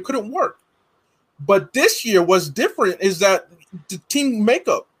matter. It couldn't work. But this year, what's different is that the team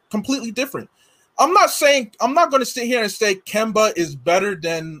makeup completely different. I'm not going to sit here and say Kemba is better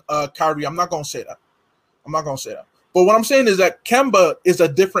than Kyrie. I'm not going to say that. But what I'm saying is that Kemba is a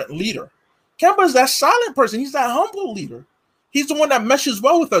different leader. Kemba is that silent person. He's that humble leader. He's the one that meshes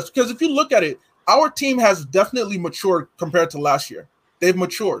well with us. Because if you look at it, our team has definitely matured compared to last year. They've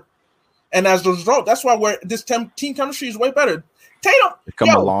matured. And as a result, that's why this team chemistry is way better. Tatum, it's come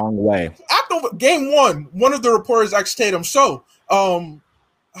a long way. After game one of the reporters asked Tatum, so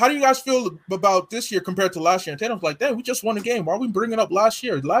how do you guys feel about this year compared to last year? And Tatum's like, we just won a game. Why are we bringing up last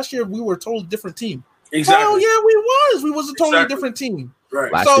year? Last year, we were a totally different team. Exactly. Oh, yeah, we was a totally different team.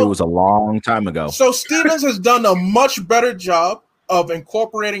 Right. Last year was a long time ago. So Stevens has done a much better job of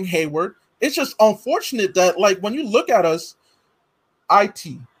incorporating Hayward. It's just unfortunate that, when you look at us,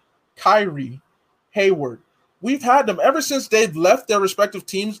 Kyrie, Hayward, we've had them ever since they've left their respective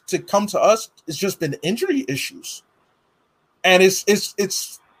teams to come to us. It's just been injury issues. And it's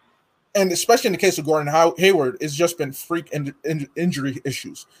and especially in the case of Gordon Hayward, it's just been freak injury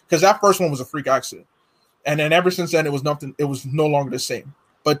issues because that first one was a freak accident. And then ever since then, it was no longer the same.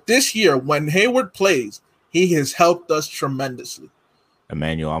 But this year, when Hayward plays, he has helped us tremendously.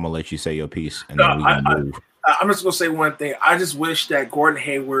 Emmanuel, I'm going to let you say your piece, and then we're going to move. I'm just going to say one thing. I just wish that Gordon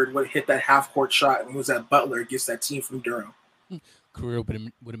Hayward would hit that half-court shot and was at Butler against that team from Durham. Career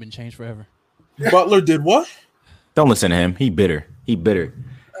would have been changed forever. Butler did what? Don't listen to him. He bitter.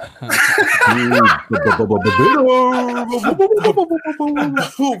 Well,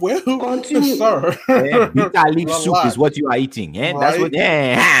 sir. Bitter leaf soup is what you are eating. Yeah, right? That's what.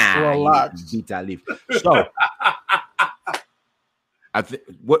 Yeah, relax. Bitter leaf. So,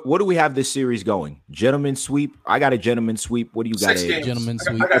 what do we have this series going? Gentleman sweep. I got a gentleman sweep. What do you got? Gentleman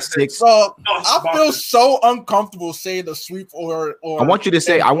sweep. I got 6. So I feel so uncomfortable saying the sweep or. I want you to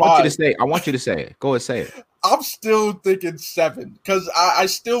say. I want you to say it. Go ahead, say it. I'm still thinking 7 because I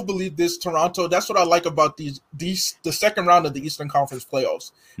still believe this Toronto. That's what I like about the second round of the Eastern Conference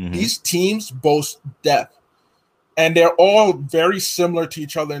playoffs. Mm-hmm. These teams boast depth, and they're all very similar to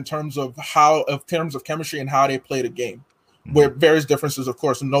each other in terms of chemistry and how they play the game. Mm-hmm. With various differences, of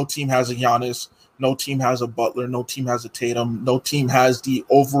course. No team has a Giannis, no team has a Butler, no team has a Tatum, no team has the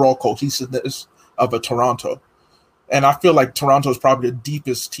overall cohesiveness of a Toronto. And I feel like Toronto is probably the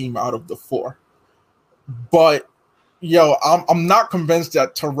deepest team out of the 4. But I'm not convinced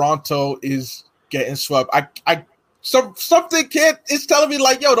that Toronto is getting swept. Something kid is telling me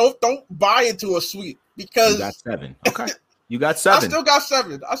don't buy into a sweep because you got 7. Okay, you got 7. I still got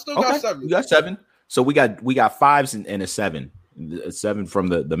 7. Got 7. You got 7. So we got 5s and a 7. A 7 from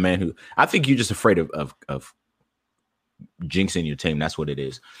the man who I think you're just afraid of jinxing your team. That's what it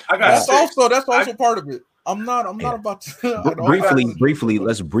is. That's also part of it. I'm not about to briefly.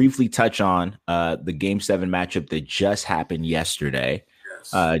 Let's briefly touch on the Game 7 matchup that just happened yesterday.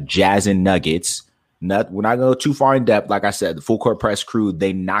 Yes. Jazz and Nuggets. We're not going to go too far in depth. Like I said, the full court press crew,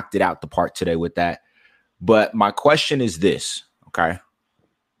 they knocked it out the park today with that. But my question is this, okay?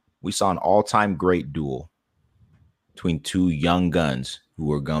 We saw an all-time great duel between two young guns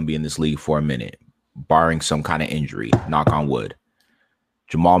who are going to be in this league for a minute. barring some kind of injury, knock on wood,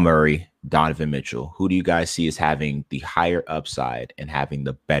 Jamal Murray, Donovan Mitchell, who do you guys see as having the higher upside and having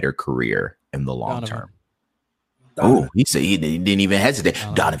the better career in the long term? Oh, he said he didn't even hesitate.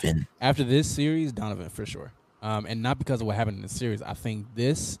 Donovan. After this series, Donovan for sure. And not because of what happened in the series. I think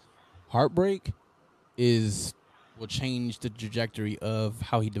this heartbreak will change the trajectory of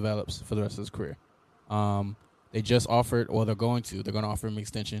how he develops for the rest of his career. They just offered, or they're going to offer him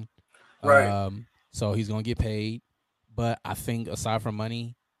extension. Right. So he's going to get paid. But I think aside from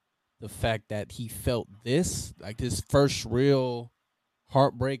money, the fact that he felt this, like this first real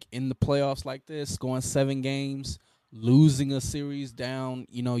heartbreak in the playoffs like this, going 7 games, losing a series down,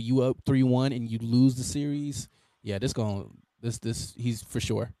 you up 3-1 and you lose the series. Yeah, he's for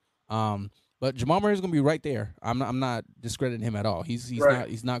sure. But Jamal Murray's gonna be right there. I'm not discrediting him at all. He's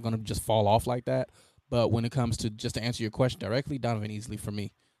not gonna just fall off like that. But when it comes to, just to answer your question directly, Donovan easily for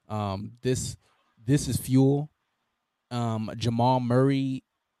me. This is fuel. Jamal Murray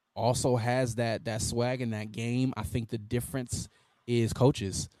also has that swag in that game. I think the difference is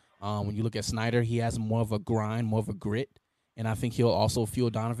coaches. When you look at Snyder, he has more of a grind, more of a grit, and I think he'll also fuel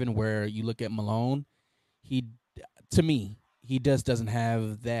Donovan. Where you look at Malone, to me, he doesn't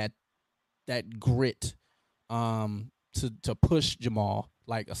have that grit to push Jamal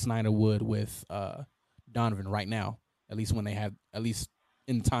like a Snyder would with Donovan right now. At least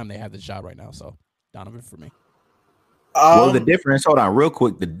in the time they have the job right now. So Donovan for me. Well, the difference, hold on real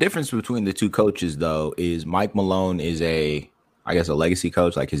quick. The difference between the two coaches, though, is Mike Malone is a legacy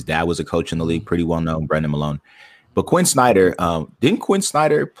coach. Like his dad was a coach in the league, pretty well known, Brendan Malone. But Quinn Snyder, didn't Quinn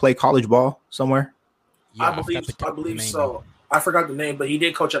Snyder play college ball somewhere? Yeah, I believe so. I forgot the name, but he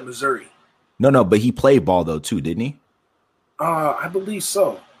did coach at Missouri. No, but he played ball though too, didn't he? I believe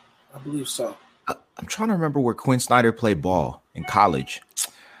so. I'm trying to remember where Quinn Snyder played ball in college.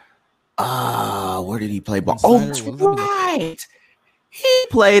 Where did he play ball? That's right. He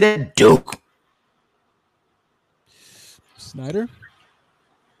played at Duke. Snyder?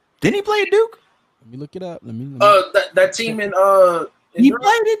 Didn't he play at Duke? Let me look it up. That team in he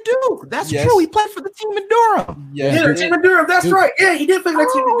played at Duke. That's true. He played for the team in Durham. Yeah, the team in Durham. That's Duke. Right. Yeah, he did play for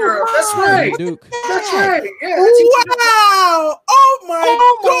the team in Durham. That's right. Duke. That's right. Yeah. Wow! Oh my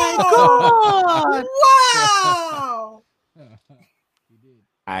God! Wow!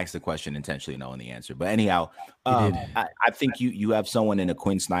 I asked the question intentionally knowing the answer. But anyhow, I think you have someone in a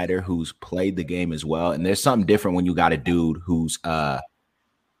Quinn Snyder who's played the game as well. And there's something different when you got a dude who's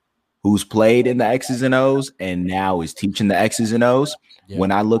played in the X's and O's and now is teaching the X's and O's. Yeah.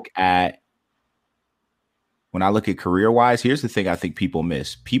 When I look at career-wise, here's the thing I think people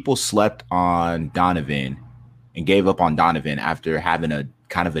miss. People slept on Donovan and gave up on Donovan after having a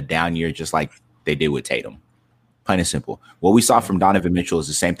kind of a down year, just like they did with Tatum. Plain and simple. What we saw from Donovan Mitchell is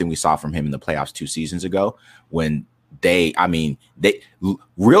the same thing we saw from him in the playoffs 2 seasons ago when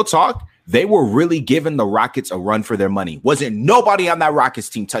real talk, they were really giving the Rockets a run for their money. Wasn't nobody on that Rockets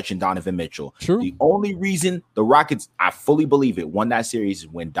team touching Donovan Mitchell. True. The only reason the Rockets, I fully believe it, won that series is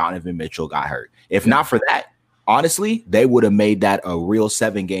when Donovan Mitchell got hurt. If not for that, honestly, they would have made that a real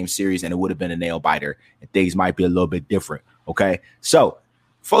 7-game series and it would have been a nail biter. And things might be a little bit different. Okay. So,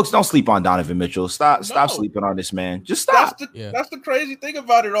 folks, don't sleep on Donovan Mitchell. Stop sleeping on this man. Just stop. That's the crazy thing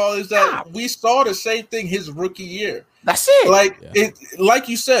about it all is that we saw the same thing his rookie year. That's it. Like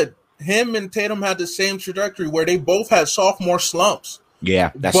you said, him and Tatum had the same trajectory where they both had sophomore slumps.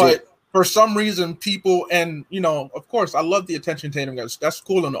 Yeah, but for some reason, people, and of course, I love the attention Tatum got. That's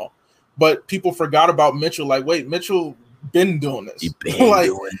cool and all, but people forgot about Mitchell. Like, wait, Mitchell been doing this.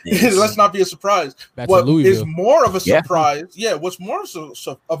 Doing this. Let's not be a surprise. What is more of a surprise? Yeah, what's more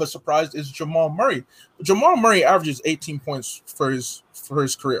of a surprise is Jamal Murray. Jamal Murray averages 18 points for his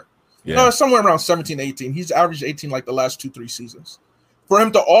career. Yeah, somewhere around 17, 18. He's averaged 18 like the last 2-3 seasons. For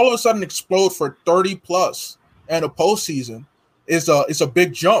him to all of a sudden explode for 30 plus and a postseason is a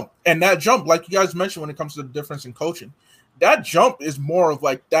big jump. And that jump, like you guys mentioned, when it comes to the difference in coaching, that jump is more of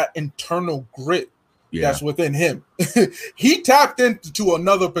like that internal grit that's within him. He tapped into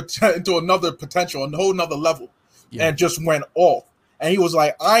another potential, a whole nother level, and just went off. And he was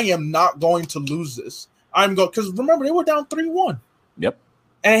like, "I am not going to lose this. I'm going." Because remember, they were down 3-1. Yep.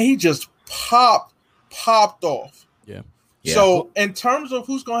 And he just popped off. Yeah. So in terms of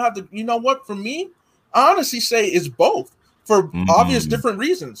who's going to have for me, I honestly say it's both for obvious different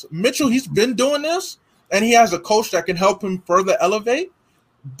reasons. Mitchell, he's been doing this, and he has a coach that can help him further elevate.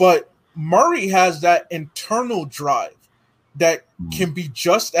 But Murray has that internal drive that can be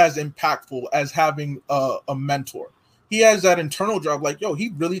just as impactful as having a mentor. He has that internal drive, like,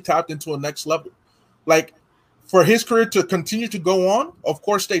 he really tapped into a next level. Like, for his career to continue to go on, of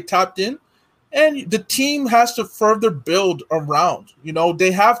course, they tapped in. and the team has to further build around. You know,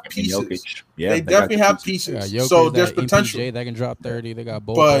 they have pieces. Yeah, they definitely have pieces. So there's potential. MPJ that can drop 30. They got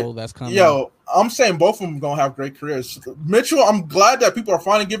But that's coming. Yo, I'm saying both of them gonna have great careers. Mitchell, I'm glad that people are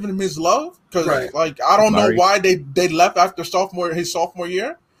finally giving him his love because, like, I don't know why they left after his sophomore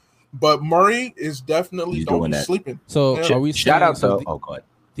year, but Murray is definitely don't be sleeping. So are we shout out to God.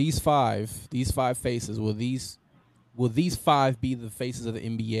 These five faces, will these five be the faces of the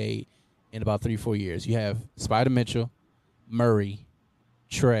NBA in about 3-4 years? You have Spider Mitchell, Murray,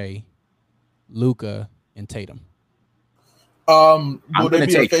 Trey, Luka, and Tatum. I'm going to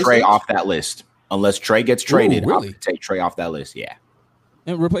take Trey off that list. Unless Trey gets traded, really? I'll take Trey off that list, yeah.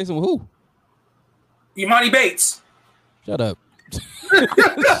 And replace him with who? Imani Bates. Shut up. Shut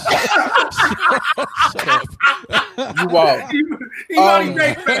up. You wild. Imani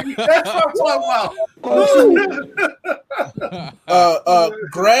Bates, baby. That's what I'm talking about.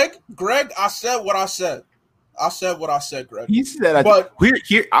 Greg, I said what I said. Greg. He said, but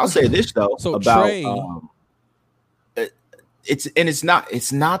here, I'll say this though about Trey, it's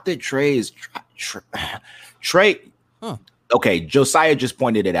not that Trey is Trey. Huh. Okay, Josiah just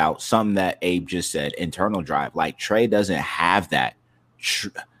pointed it out. Something that Abe just said. Internal drive. Like Trey doesn't have that.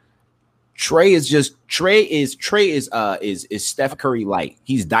 Trey is Steph Curry light.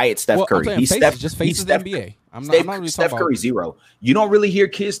 He's diet Steph Curry. He's Steph. Just faces the NBA. I'm not really Steph Curry zero. You don't really hear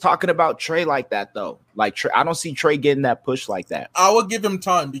kids talking about Trey like that though. Like Trey, I don't see Trey getting that push like that. I will give him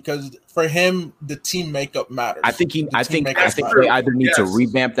time because for him the team makeup matters. I think they either need to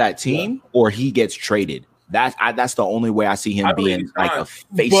revamp that team or he gets traded. That's the only way I see him being like a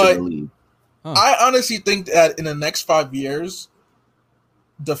face of the league. Huh. I honestly think that in the next 5 years,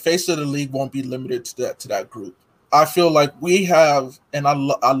 the face of the league won't be limited to that group. I feel like we have, and I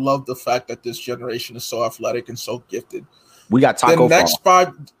love the fact that this generation is so athletic and so gifted. We got Taco. The next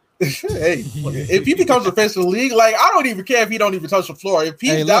 5, hey, if he becomes the face of the league, like I don't even care if he don't even touch the floor. If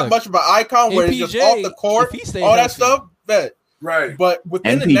he's that much of an icon where he's just off the court, all that stuff, bet. Right. But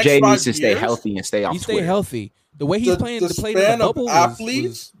within MPJ the next 5 years, needs to stay healthy and stay off Twitter. Stay healthy. The way he's playing, the span of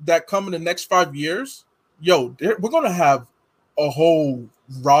athletes that come in the next 5 years, we're going to have a whole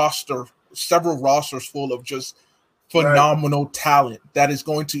roster, several rosters full of just phenomenal talent that is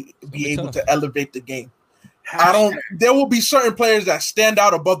going to be able to elevate the game. There will be certain players that stand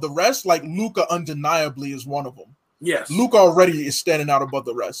out above the rest, like Luka undeniably is one of them. Yes. Luka already is standing out above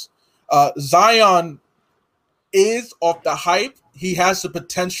the rest. Zion is off the hype. He has the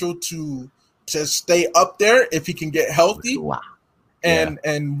potential to stay up there if he can get healthy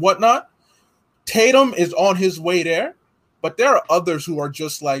and whatnot. Tatum is on his way there, but there are others who are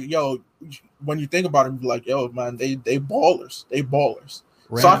just like, when you think about it, you're like, man, they ballers. They ballers.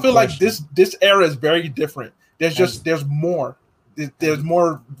 So I feel like this era is very different. There's more. There's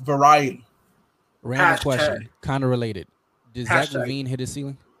more variety. Random question, kind of related. Does Zach LaVine hit his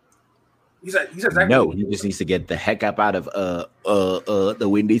ceiling? He's Zach no, he just needs to get the heck up out of the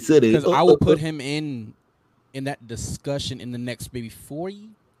Windy City. Because I would put him in that discussion in the next maybe 4 years,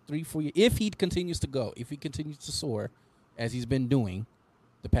 if he continues to go, if he continues to soar as he's been doing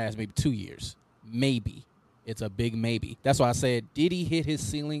the past maybe 2 years, maybe. It's a big maybe. That's why I said, did he hit his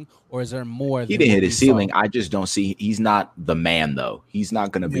ceiling or is there more? He didn't hit his ceiling. I just don't see. He's not the man, though. He's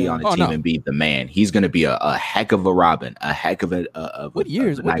not going to be on a team and be the man. He's going to be a heck of a Robin, a heck of a what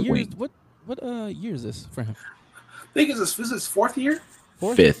years? What year is this for him? I think this is his fourth year?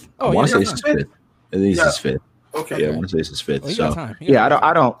 Fifth. I want to say this is fifth. At least it's fifth. Okay. Yeah, I want to say this is fifth. Well, so, time.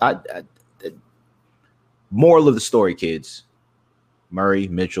 I don't. Moral of the story, kids. Murray,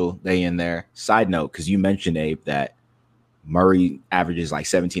 Mitchell, they in there. Side note, because you mentioned, Abe, that Murray averages like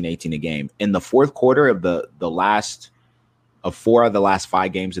 17, 18 a game. In the fourth quarter of the last of 4 of the last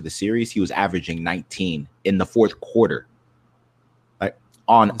 5 games of the series, he was averaging 19 in the fourth quarter. Like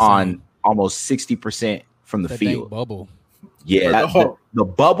on almost 60% from the field. Bubble. Yeah, the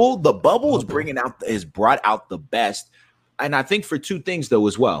bubble is brought out the best. And I think for 2 things though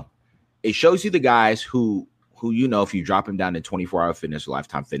as well. It shows you the guys who if you drop them down to 24-hour fitness or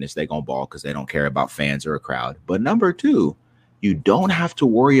lifetime fitness, they're going to ball because they don't care about fans or a crowd. But number 2, you don't have to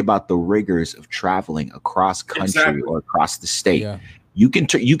worry about the rigors of traveling across country or across the state. Yeah. You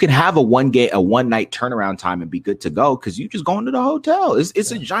can have a one night turnaround time and be good to go because you just go into the hotel.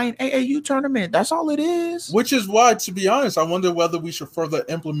 It's a giant AAU tournament. That's all it is. Which is why, to be honest, I wonder whether we should further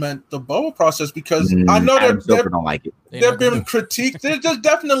implement the bubble process because I know don't like it. There have been critiques. There's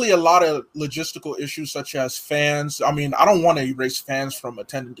definitely a lot of logistical issues such as fans. I mean, I don't want to erase fans from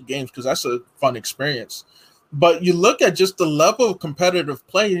attending the games because that's a fun experience. But you look at just the level of competitive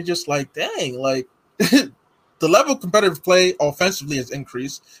play, you're just like, dang, like the level of competitive play offensively has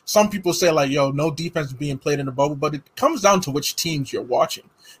increased. Some people say like, yo, no defense is being played in the bubble, but it comes down to which teams you're watching.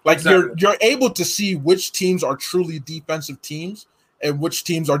 Like Exactly. you're able to see which teams are truly defensive teams and which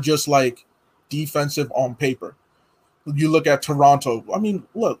teams are just like defensive on paper. You look at Toronto. I mean,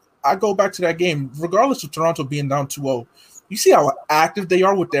 look, I go back to that game, regardless of Toronto being down 2-0. You see how active they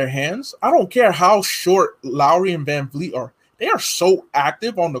are with their hands? I don't care how short Lowry and Van Vliet are. They are so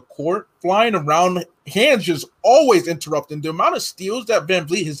active on the court, flying around, hands just always interrupting. The amount of steals that Van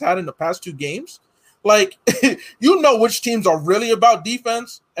Vliet has had in the past 2 games, like, you know which teams are really about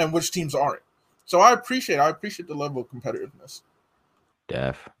defense and which teams aren't. So I appreciate the level of competitiveness.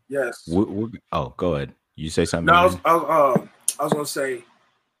 Def. Yes. Oh, go ahead. You say something? No, I was going to say,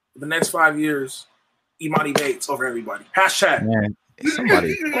 the next 5 years, Imani Bates over everybody. Hashtag. Man,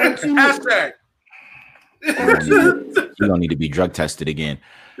 somebody. Hashtag. You don't need to be drug tested again.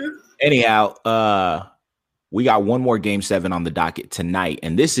 Anyhow, we got one more game 7 on the docket tonight,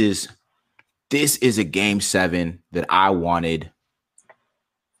 and this is a game 7 that I wanted.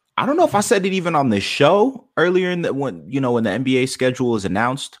 I don't know if I said it even on the show earlier when the NBA schedule was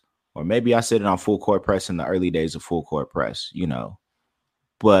announced, or maybe I said it on Full Court Press in the early days of Full Court Press,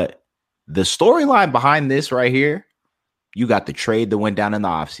 But the storyline behind this right here, you got the trade that went down in the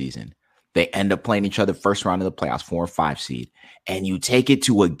offseason. They end up playing each other first round of the playoffs, 4 and 5 seed. And you take it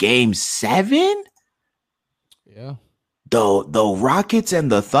to a game 7? Yeah. The Rockets and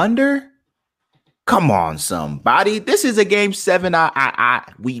the Thunder? Come on, somebody. This is a game 7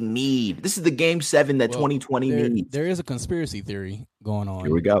 we need. This is the game 7 that 2020 needs. There is a conspiracy theory going on.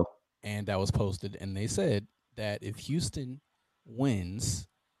 Here we go. And that was posted. And they said that if Houston wins,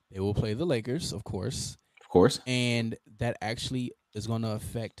 they will play the Lakers, of course. Of course. And that actually is going to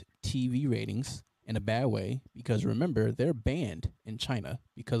affect TV ratings in a bad way because, remember, they're banned in China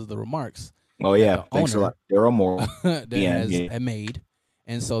because of the remarks. Oh, yeah. Thanks a lot. There are more. that has made.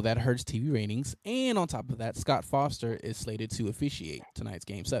 And so that hurts TV ratings. And on top of that, Scott Foster is slated to officiate tonight's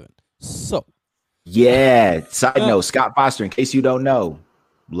game 7. So. Yeah. Side note, Scott Foster, in case you don't know,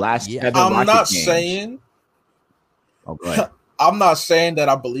 last 7 I'm not games. saying. Oh, go ahead. I'm not saying that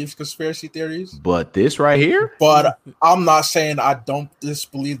I believe conspiracy theories. But this right here? But I'm not saying I don't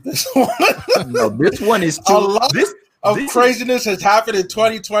disbelieve this one. No, this one is too. A lot of craziness has happened in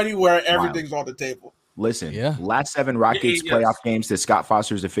 2020 where everything's on the table. Listen, last 7 Rockets playoff games that Scott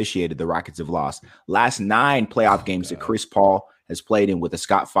Foster's officiated, the Rockets have lost. Last 9 playoff games that Chris Paul has played in with a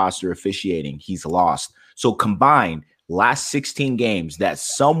Scott Foster officiating, he's lost. So combined, last 16 games that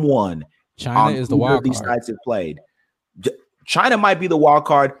someone China is the wild these card. sides have played. China might be the wild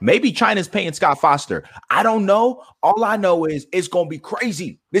card. Maybe China's paying Scott Foster. I don't know. All I know is it's going to be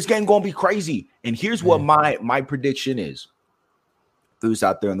crazy. This game going to be crazy. And here's what my prediction is. Who's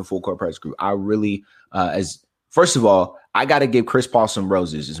out there in the Full Court Press group? I really, first of all, I got to give Chris Paul some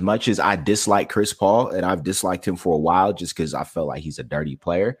roses. As much as I dislike Chris Paul, and I've disliked him for a while just because I felt like he's a dirty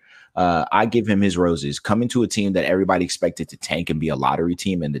player, I give him his roses. Coming to a team that everybody expected to tank and be a lottery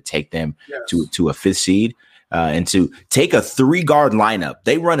team and to take them to a 5th seed. And to take a 3-guard lineup.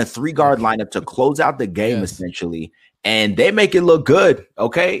 They run a 3-guard lineup to close out the game, essentially, and they make it look good,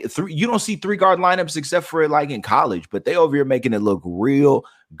 okay? You don't see 3-guard lineups except for, like, in college, but they over here making it look real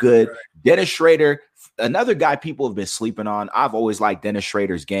good. Right. Dennis Schrader, another guy people have been sleeping on. I've always liked Dennis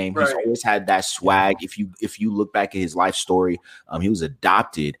Schrader's game. He's always had that swag. If you look back at his life story, he was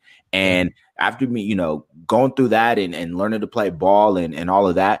adopted. And after me, going through that and learning to play ball and all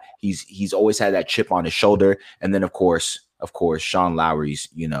of that, he's always had that chip on his shoulder. And then of course, Sean Lowry's,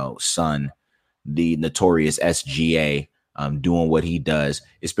 son, the notorious SGA, doing what he does.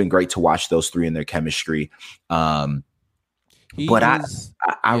 It's been great to watch those 3 in their chemistry. But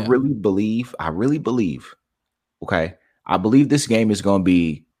I really believe, okay, I believe this game is going to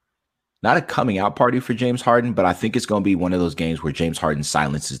be not a coming out party for James Harden, but I think it's going to be one of those games where James Harden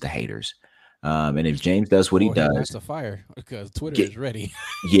silences the haters. And if James does what he does, that's the fire because Twitter is ready.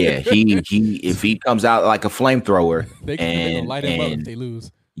 Yeah, if he comes out like a flamethrower, they can light him up if they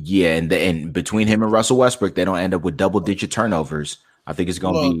lose. Yeah, and between him and Russell Westbrook, they don't end up with double-digit turners. I think it's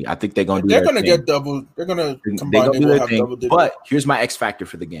going to be. I think they're going to. They're going to get double. They're going to combine. They will have double-digit. But here's my X factor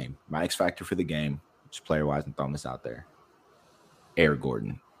for the game. Just player-wise, and throwing this out there. Eric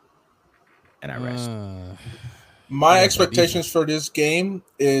Gordon. And I rest. My expectations for this game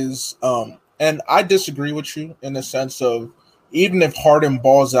is, and I disagree with you in the sense of, even if Harden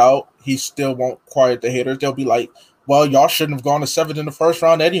balls out, he still won't quiet the haters. They'll be like, well, y'all shouldn't have gone to 7 in the first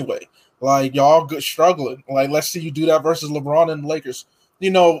round anyway. Like, y'all good struggling. Like, let's see you do that versus LeBron and the Lakers.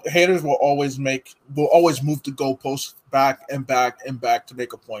 Haters will always move the goalposts back and back and back to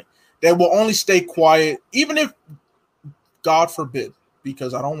make a point. They will only stay quiet, even if, God forbid,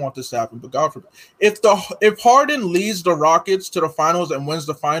 because I don't want this to happen, but God forbid, if Harden leads the Rockets to the finals and wins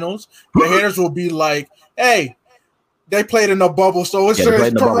the finals, the haters will be like, "Hey, they played in a bubble, so it's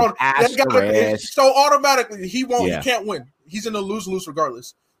Corona." So automatically he won't. He can't win. He's in a lose-lose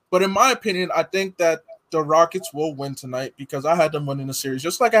regardless. But in my opinion, I think that the Rockets will win tonight because I had them winning the series,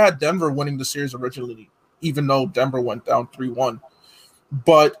 just like I had Denver winning the series originally, even though Denver went down 3-1.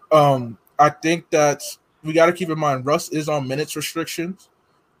 But I think that we got to keep in mind Russ is on minutes restrictions,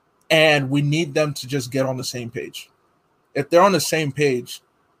 and we need them to just get on the same page. If they're on the same page,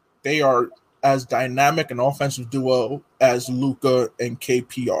 they are as dynamic an offensive duo as Luka and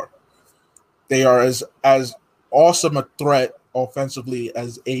KPR. They are as awesome a threat offensively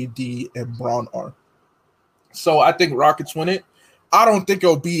as AD and Braun are. So I think Rockets win it. I don't think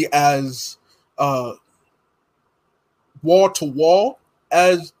it'll be as wall to wall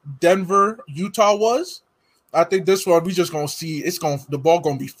as Denver, Utah was. I think this one we just gonna see the ball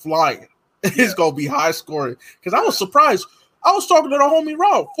gonna be flying. It's gonna be high scoring. Because I was surprised. I was talking to the homie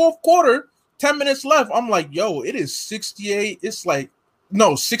Rob, fourth quarter, 10 minutes left. I'm like, yo, it is 68. It's like,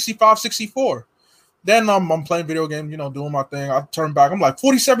 no, 65, 64. Then I'm playing video games, doing my thing. I turn back. I'm like,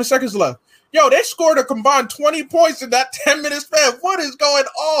 47 seconds left. Yo, they scored a combined 20 points in that 10-minute span. What is going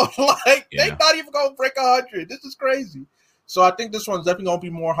on? They're not even going to break 100. This is crazy. So I think this one's definitely going to be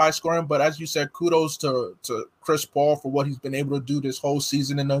more high scoring. But as you said, kudos to Chris Paul for what he's been able to do this whole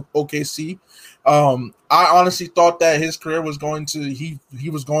season in the OKC. I honestly thought that his career was going to he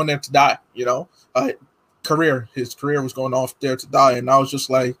was going there to die. His career was going off there to die, and I was just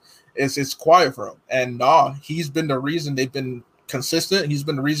like, it's quiet for him. And he's been the reason they've been consistent. He's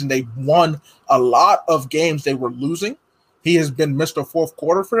been the reason they won a lot of games they were losing. He has been Mr. Fourth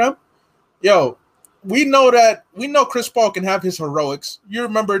Quarter for them. Yo. We know Chris Paul can have his heroics. You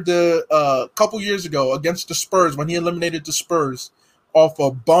remember the couple years ago against the Spurs when he eliminated the Spurs off a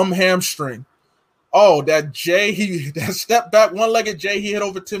bum hamstring. Oh, that step back one-legged J he hit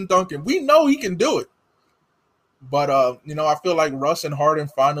over Tim Duncan. We know he can do it. But I feel like Russ and Harden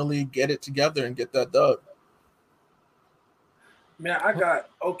finally get it together and get that dub. Man, I got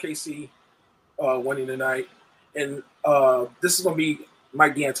OKC winning tonight, and this is gonna be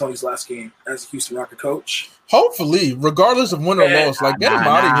Mike D'Antoni's last game as a Houston Rocket coach. Hopefully, regardless of win or loss, get him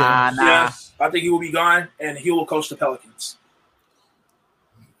out of here. Yes, I think he will be gone, and he will coach the Pelicans.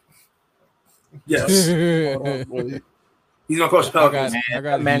 Yes. He's gonna coach the Pelicans.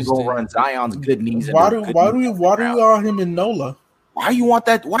 That man gonna run Zion's good knees. Why do you want him in NOLA? Why you want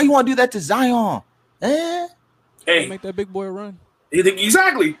that? Why you want to do that to Zion? Hey, make that big boy run.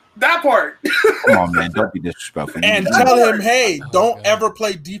 Exactly that part. Come on, man! Don't be disrespectful. And tell him, hey, don't ever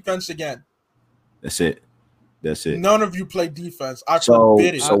play defense again. That's it. None of you play defense. I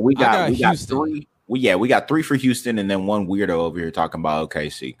forbid it. So we got three. We got three for Houston, and then one weirdo over here talking about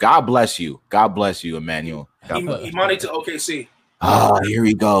OKC. God bless you, Emmanuel. Money to OKC. Oh, here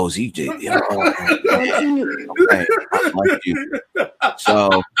he goes. He just okay. God bless you.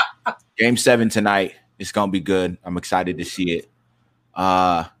 So, Game 7 tonight. It's gonna be good. I'm excited to see it.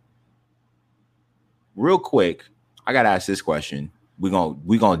 Real quick, I gotta ask this question. We're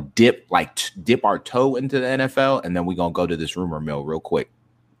gonna dip our toe into the NFL, and then we're gonna go to this rumor mill real quick.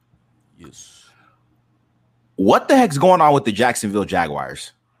 Yes. What the heck's going on with the Jacksonville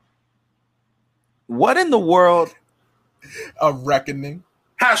Jaguars? What in the world? A reckoning.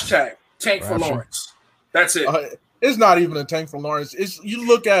 Hashtag tank for Lawrence. That's it. It's not even a tank for Lawrence. You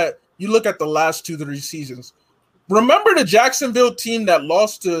look at the last 2-3 seasons. Remember the Jacksonville team that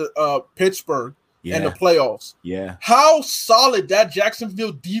lost to Pittsburgh in the playoffs? Yeah. How solid that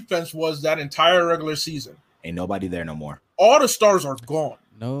Jacksonville defense was that entire regular season. Ain't nobody there no more. All the stars are gone.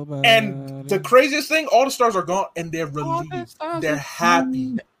 Nobody. And the craziest thing, all the stars are gone, and they're relieved. They're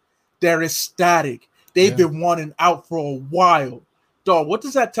happy. They're ecstatic. They've been wanting out for a while. Dog, what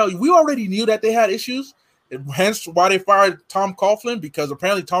does that tell you? We already knew that they had issues. Hence why they fired Tom Coughlin, because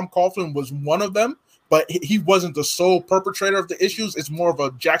apparently Tom Coughlin was one of them, but he wasn't the sole perpetrator of the issues. It's more of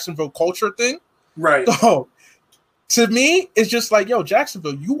a Jacksonville culture thing. Right. So, to me, it's just like, yo,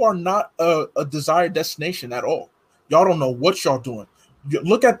 Jacksonville, you are not a desired destination at all. Y'all don't know what y'all doing.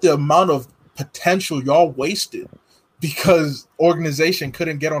 Look at the amount of potential y'all wasted because organization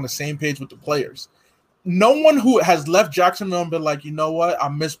couldn't get on the same page with the players. No one who has left Jacksonville and been like, you know what, I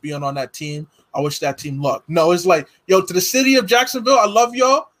miss being on that team. I wish that team luck. No, it's like, yo, to the city of Jacksonville, I love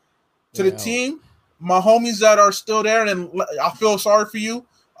y'all. To the team, my homies that are still there, and I feel sorry for you.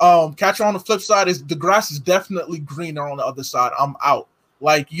 Catch on the flip side is the grass is definitely greener on the other side. I'm out.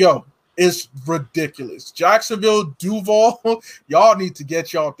 Like, yo, is ridiculous. Jacksonville, Duval, y'all need to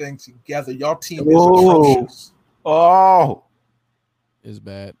get y'all thing together. Y'all team is atrocious. Oh, It's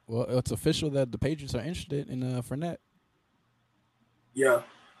bad. Well, it's official that the Patriots are interested in Fournette. Yeah.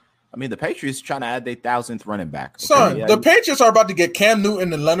 I mean, the Patriots trying to add their 1,000th running back. Okay? Son, the Patriots are about to get Cam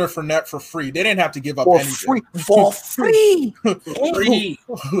Newton and Leonard Fournette for free. They didn't have to give up anything. For free. Free.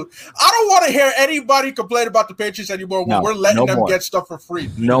 I don't want to hear anybody complain about the Patriots anymore when we're letting them get stuff for free.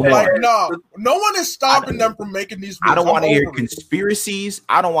 No more. No one is stopping them from making these moves. I don't want to hear conspiracies.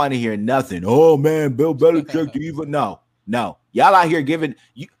 I don't want to hear nothing. Oh, man, Bill Belichick, even no. Y'all out here giving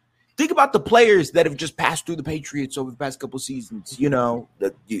you. Think about the players that have just passed through the Patriots over the past couple seasons. You know,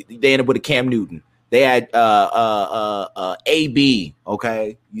 they ended up with a Cam Newton. They had AB.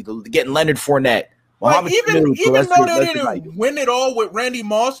 Okay, getting Leonard Fournette. Like, even though they didn't win it all with Randy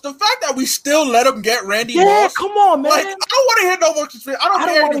Moss, the fact that we still let them get Randy Moss. Come on, man. Like, I don't want to hear no more conspiracy. I don't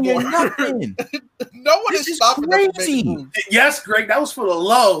care anymore. No one is stopping them from making moves. Yes, Greg, that was for the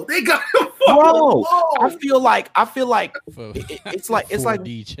low. They got him for the low. I feel like it's like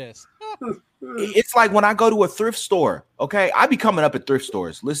chess. It's like when I go to a thrift store. Okay, I be coming up at thrift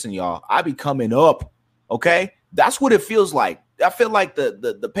stores. Listen, y'all, I be coming up. Okay, that's what it feels like. I feel like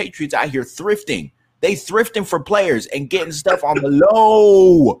the Patriots out here thrifting. They thrifting for players and getting stuff on the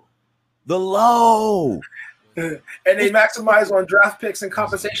low. And they maximize on draft picks and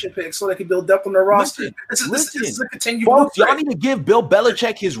compensation picks so they can build depth on their roster. This is a continued folks, y'all need to give Bill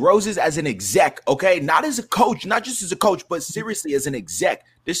Belichick his roses as an exec, okay? Not as a coach, not just as a coach, but seriously as an exec.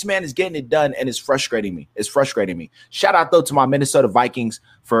 This man is getting it done, and it's frustrating me. Shout out, though, to my Minnesota Vikings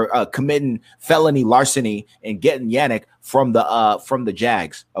for committing felony larceny and getting Yannick from the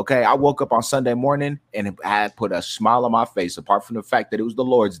Jags, okay? I woke up on Sunday morning, and it had put a smile on my face. Apart from the fact that it was the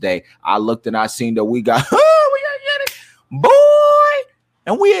Lord's Day, I looked and I seen that we got Yannick, boy,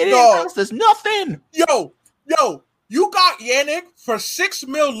 and we ain't cost us nothing. Yo, you got Yannick for $6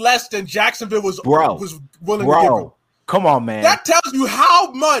 million less than Jacksonville was willing to give him. Come on, man. That tells you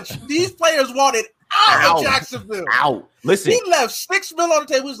how much these players wanted out of Jacksonville. Listen, he left $6 million on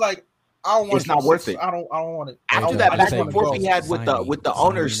the table. He's like, I don't want it. It's not worth it. I don't want it. After that back and forth he had with the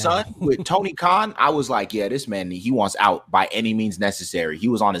owner's son, with Tony Khan, I was like, yeah, this man, he wants out by any means necessary. He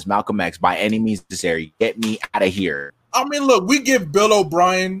was on his Malcolm X by any means necessary. Get me out of here. I mean, look, we give Bill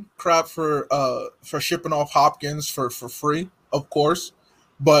O'Brien crap for shipping off Hopkins for free, of course,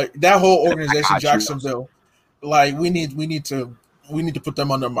 but that whole organization, Jacksonville, like we need to put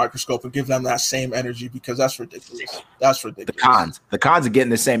them under a microscope and give them that same energy because that's ridiculous. The cons are getting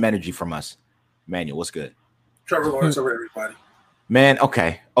the same energy from us. Manuel, what's good? Trevor Lawrence over everybody. Man,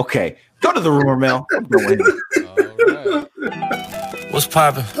 okay. Go to the rumor mill. I'm going. What's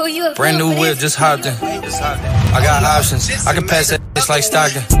poppin'? Brand new whip, just hopped in. I got options. I can pass that bitch like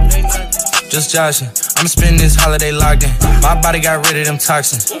Stockton. Just joshing. I'ma spend this holiday locked in. My body got rid of them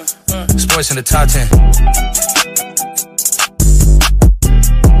toxins. Sports in the top 10.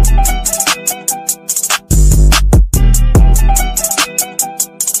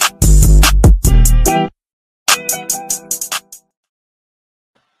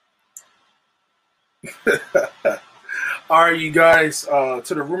 All right, you guys, to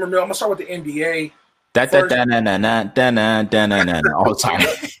the rumor mill. I'm gonna start with the NBA. All the time.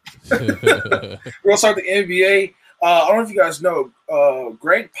 We're gonna start the NBA. I don't know if you guys know,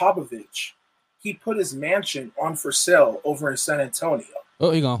 Greg Popovich. He put his mansion on for sale over in San Antonio.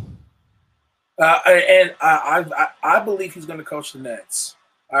 Oh, he gone. And I believe he's going to coach the Nets.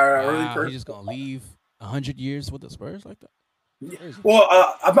 He's just going to leave 100 years with the Spurs like that? Well,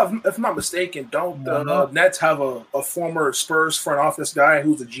 if I'm not mistaken, don't the Nets have a former Spurs front office guy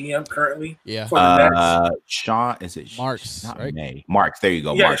who's a GM currently? Yeah. For the Nets? Sean, is it Marks? Not right? May. Marks. There you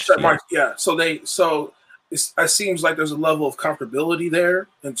go. Yeah, Marks. Marks. Yeah. So it seems like there's a level of comfortability there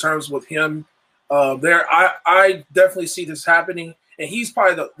in terms with him. I definitely see this happening, and he's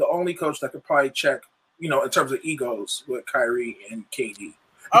probably the only coach that could probably check, in terms of egos with Kyrie and KD.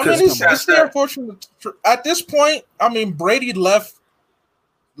 I mean, it's their unfortunate. At this point, I mean, Brady left.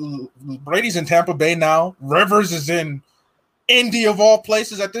 Brady's in Tampa Bay now. Rivers is in Indy of all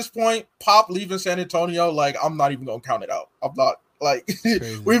places. At this point, Pop leaving San Antonio. Like, I'm not even gonna count it out. I'm not like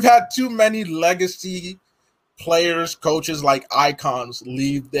we've had too many legacy players, coaches, like icons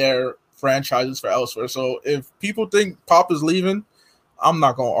leave their franchises for elsewhere. So if people think Pop is leaving, I'm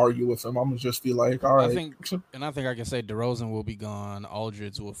not gonna argue with him. I'm gonna just be like, all right. I think I can say DeRozan will be gone.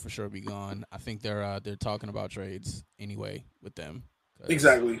 Aldridge will for sure be gone. I think they're talking about trades anyway with them.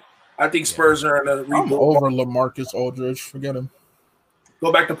 Exactly. I think Spurs are in a rebuild. I'm over LaMarcus Aldridge. Forget him.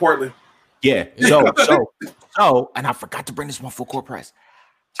 Go back to Portland. Yeah. So, and I forgot to bring this one full court press.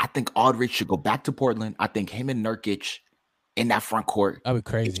 I think Aldridge should go back to Portland. I think him and Nurkic in that front court. That'd be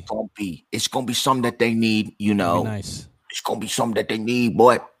crazy. It's gonna be something that they need. You know, nice. It's gonna be something that they need,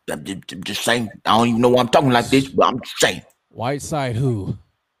 boy. I'm just saying. I don't even know why I'm talking like this, but I'm just saying. Whiteside who?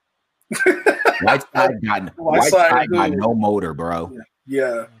 Whiteside got no motor, bro.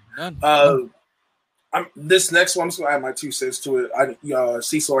 Yeah. This next one, I'm just gonna add my 2 cents to it.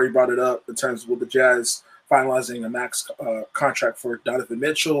 Cecil already brought it up in terms of with the Jazz finalizing a max contract for Donovan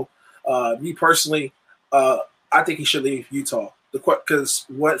Mitchell. Me personally, I think he should leave Utah. Because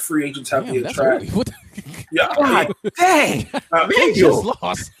what free agents have they attracted? Yeah, God dang, they just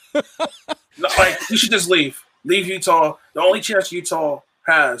lost. No, you should just leave. Leave Utah. The only chance Utah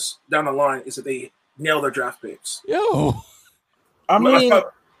has down the line is if they nail their draft picks. I mean,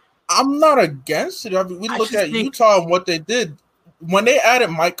 I'm not against it. I mean, we look at Utah and what they did. When they added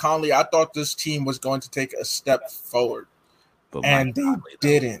Mike Conley, I thought this team was going to take a step forward, and they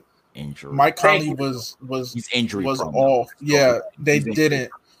didn't. Injury. Mike Conley was off. Yeah, they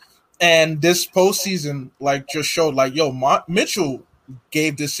didn't. And this postseason, just showed, Mitchell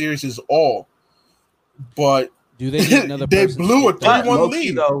gave this series his all, but do they need another they blew a 3-1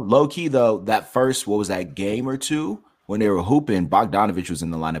 lead. Low key though, that first game or two when they were hooping, Bogdanovich was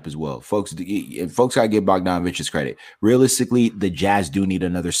in the lineup as well. Folks gotta give Bogdanovich his credit. Realistically, the Jazz do need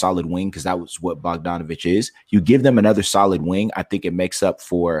another solid wing because that was what Bogdanovich is. You give them another solid wing, I think it makes up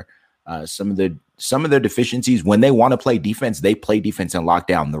for some of their deficiencies. When they want to play defense, they play defense and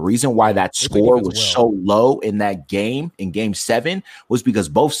lockdown. The reason why that score was so low in that game, in game 7, was because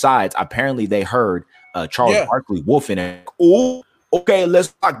both sides, apparently they heard Charles Barkley wolfing and okay,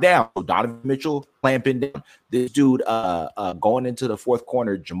 let's lock down. So Donovan Mitchell clamping down. This dude going into the fourth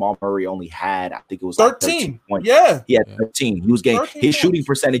quarter, Jamal Murray only had, I think it was 13 points. Yeah. He had 13. He was getting his shooting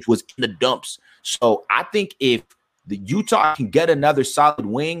percentage was in the dumps. So I think if the Utah can get another solid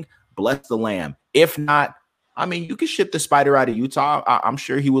wing, bless the lamb. If not, I mean, you can ship the Spider out of Utah. I'm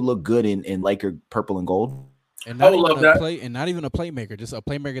sure he would look good in Laker purple and gold. And not even a playmaker, just a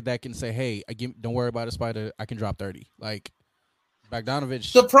playmaker that can say, "Hey, don't worry about a Spider. I can drop 30." Like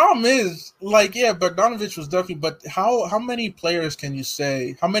Bogdanovich. The problem is, Bogdanovich was definitely. But how many players can you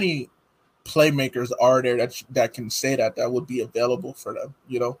say? How many playmakers are there that can say that would be available for them?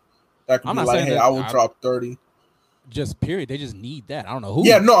 You know, that could be like, "Hey, I will drop 30." Just period. They just need that. I don't know who.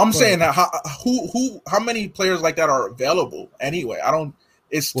 Yeah, no, I'm saying that how many players like that are available anyway?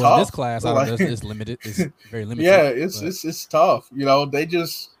 It's tough. In this class, I don't know, it's limited. It's very limited. Yeah, it's tough. You know, they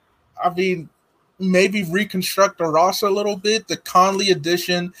just, maybe reconstruct the roster a little bit. The Conley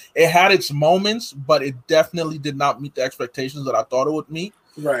edition, it had its moments, but it definitely did not meet the expectations that I thought it would meet.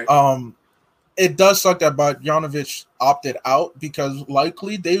 Right. It does suck that Bogdanovich opted out because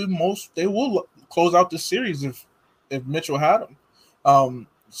likely they will close out the series if Mitchell had him.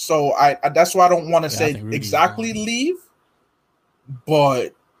 So I that's why I don't want to say exactly leave,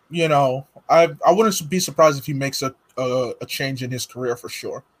 but I wouldn't be surprised if he makes a change in his career for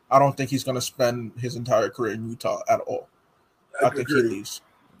sure. I don't think he's going to spend his entire career in Utah at all. I think he leaves.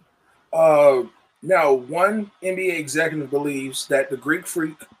 Now, one NBA executive believes that the Greek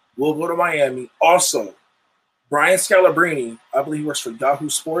Freak will go to Miami. Also, Brian Scalabrine, I believe he works for Yahoo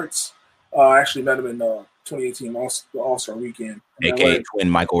Sports. I actually met him in 2018 All-Star Weekend. AKA Twin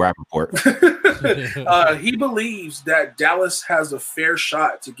Michael Rappaport. He believes that Dallas has a fair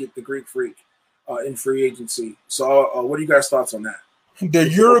shot to get the Greek Freak in free agency. So what are you guys' thoughts on that? The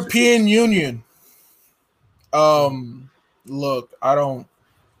European Union. Look,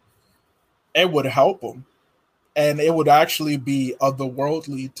 it would help them. And it would actually be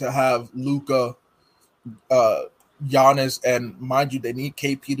otherworldly to have Luka, Giannis, and mind you, they need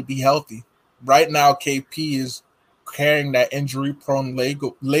KP to be healthy. Right now, KP is carrying that injury-prone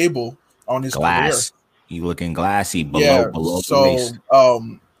label on his career. You looking glassy below the waist.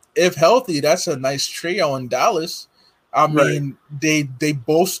 If healthy, that's a nice trio in Dallas. I mean, they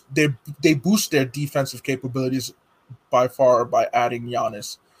boost their defensive capabilities by far by adding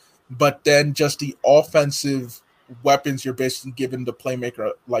Giannis, but then just the offensive weapons you're basically giving the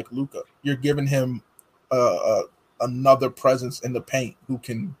playmaker like Luka. You're giving him another presence in the paint who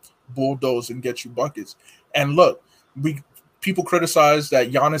can bulldoze and get you buckets. And look, people criticize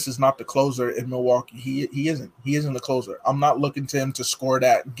that Giannis is not the closer in Milwaukee. He isn't. He isn't the closer. I'm not looking to him to score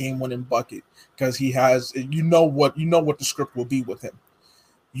that game-winning bucket because he has. You know what the script will be with him.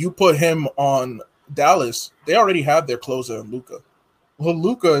 You put him on Dallas, they already have their closer in Luka. Well,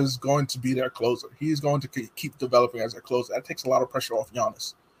 Luka is going to be their closer. He is going to keep developing as their closer. That takes a lot of pressure off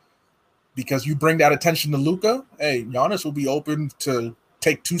Giannis because you bring that attention to Luka. Hey, Giannis will be open to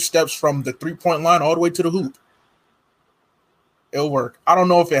take 2 steps from the 3-point line all the way to the hoop. It'll work. I don't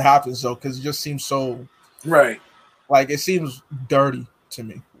know if it happens though, because it just seems so Right. like it seems dirty to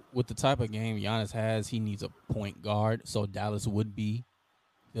me. With the type of game Giannis has, he needs a point guard. So Dallas would be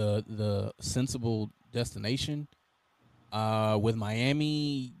the sensible destination. With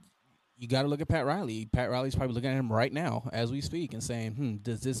Miami, you got to look at Pat Riley. Pat Riley's probably looking at him right now as we speak and saying,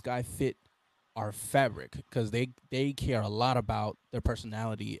 does this guy fit our fabric? Because they care a lot about their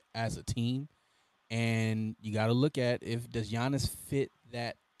personality as a team. And you got to look at does Giannis fit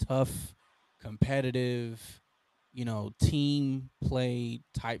that tough, competitive, team play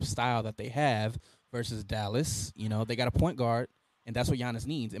type style that they have versus Dallas. They got a point guard, and that's what Giannis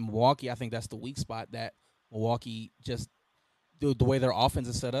needs. In Milwaukee, I think that's the weak spot that Milwaukee just the way their offense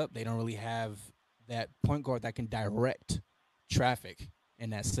is set up, they don't really have that point guard that can direct traffic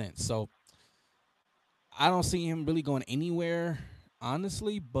in that sense. So I don't see him really going anywhere,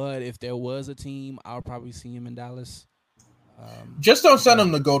 honestly, but if there was a team, I would probably see him in Dallas. Just don't send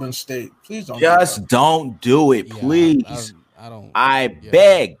him to Golden State. Please don't. Don't do it, please. I don't. I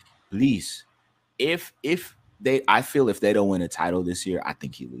beg, please. I feel if they don't win a title this year, I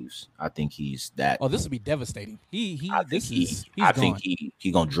think he leaves. I think he's that. Oh, this would be devastating. He's think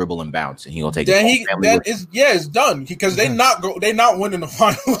he gonna dribble and bounce, and he gonna take. It's done because they not winning the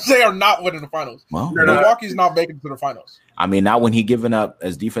finals. They are not winning the finals. Well, Milwaukee's not making it to the finals. I mean, not when he giving up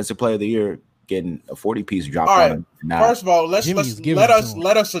as defensive player of the year, getting a 40-piece drop. All right. On him. First of all, let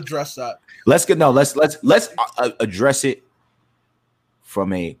us address that. Let's address it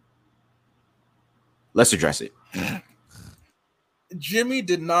from a. Let's address it. Jimmy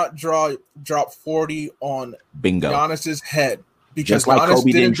did not drop 40 on Bingo Giannis's head because just like Giannis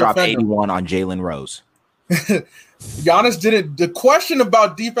Kobe didn't drop 81 on Jalen Rose. Giannis didn't. The question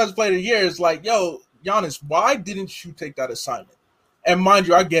about defense player of the year is like, yo, Giannis, why didn't you take that assignment? And mind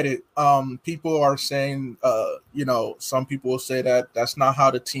you, I get it. People are saying, some people will say that that's not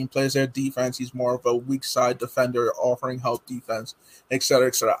how the team plays their defense. He's more of a weak side defender offering help defense, et cetera,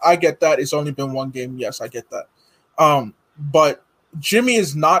 et cetera. I get that. It's only been one game. Yes, I get that. But Jimmy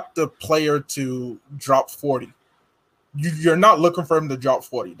is not the player to drop 40. You're not looking for him to drop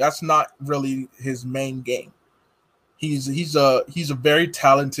 40. That's not really his main game. He's a very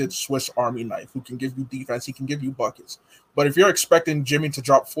talented Swiss Army knife who can give you defense. He can give you buckets. But if you're expecting Jimmy to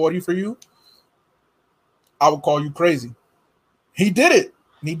drop 40 for you, I would call you crazy. He did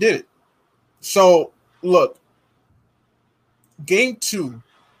it. So, look, game 2,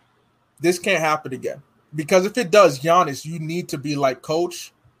 this can't happen again. Because if it does, Giannis, you need to be like,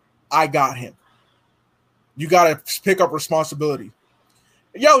 Coach, I got him. You got to pick up responsibility.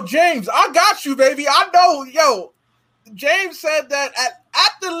 Yo, James, I got you, baby. I know. Yo, James said that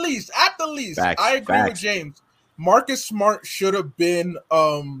at the least, Facts, I agree with James. Marcus Smart should have been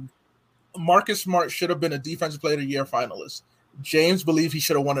a defensive player of the year finalist. James believed he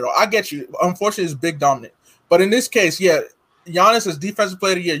should have won it all. I get you. Unfortunately, it's big dominant. But in this case, yeah, Giannis as defensive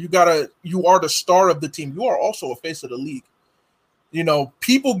player of the year, you are the star of the team. You are also a face of the league.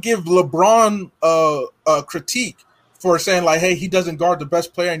 People give LeBron a critique for saying like, hey, he doesn't guard the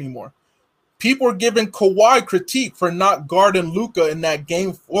best player anymore. People are giving Kawhi critique for not guarding Luka in that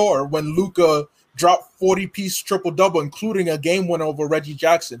game 4 when Luka dropped 40-piece triple-double, including a game winner over Reggie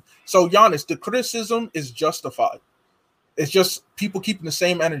Jackson. So, Giannis, the criticism is justified. It's just people keeping the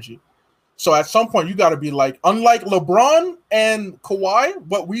same energy. So, at some point, you got to be like, unlike LeBron and Kawhi,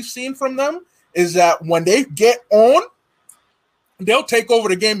 what we've seen from them is that when they get on, they'll take over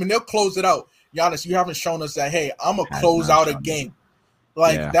the game and they'll close it out. Giannis, you haven't shown us that, hey, I'm going to close out a game.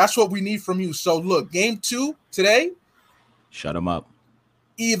 That's what we need from you. So, look, game 2 today. Shut him up.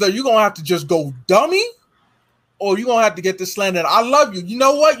 Either you're going to have to just go dummy or you're going to have to get this slanted. I love you. You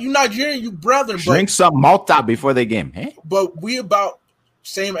know what? You Nigerian, you brethren. Drink some Malta before the game. Hey? But we about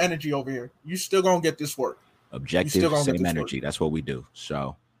same energy over here. You still going to get this work. Objective, same energy. That's what we do.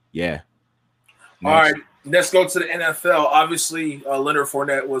 So, yeah. Next. All right. Let's go to the NFL. Obviously, Leonard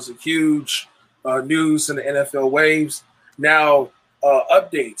Fournette was a huge news in the NFL waves. Now,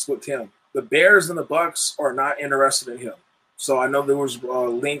 updates with him. The Bears and the Bucks are not interested in him. So I know there was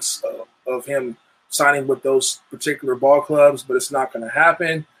links of him signing with those particular ball clubs, but it's not going to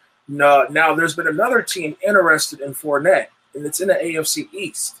happen. No, now there's been another team interested in Fournette, and it's in the AFC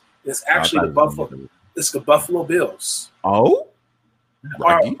East. It's actually the Buffalo Bills. Oh,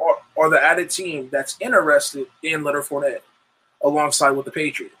 or the added team that's interested in Leonard Fournette alongside with the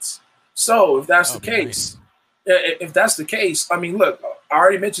Patriots. So if that's the case, I mean, look, I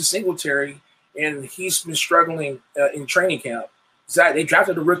already mentioned Singletary. And he's been struggling in training camp. They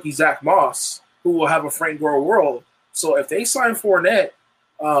drafted a rookie, Zach Moss, who will have a Frank Gore world. So if they sign Fournette,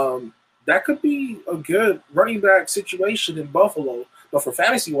 that could be a good running back situation in Buffalo. But for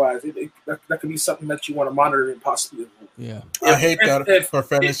fantasy-wise, that could be something that you want to monitor and possibly avoid. Yeah. I hate that for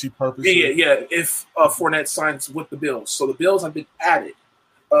fantasy purposes. Yeah. If Fournette signs with the Bills. So the Bills have been added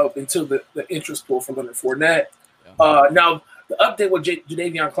until the interest pool for Leonard Fournette. Yeah. Now, the update with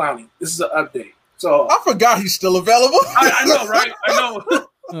Jadeveon Clowney. This is an update. So I forgot he's still available. I know, right?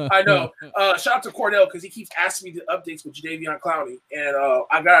 I know. Shout out to Cordell because he keeps asking me the updates with Jadeveon Clowney. And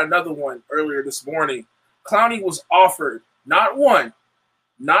I got another one earlier this morning. Clowney was offered not one,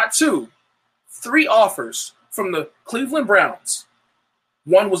 not two, 3 offers from the Cleveland Browns.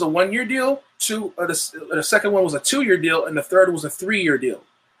 One was a 1-year deal. The second one was a 2-year deal, and the third was a 3-year deal.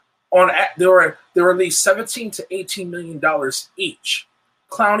 They were at least $17 to $18 million each.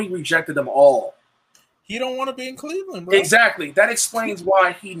 Clowney rejected them all. He don't want to be in Cleveland, bro. Exactly. That explains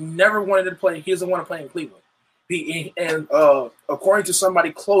why he never wanted to play. He doesn't want to play in Cleveland. According to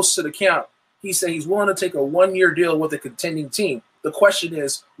somebody close to the camp, he said he's willing to take a 1-year deal with a contending team. The question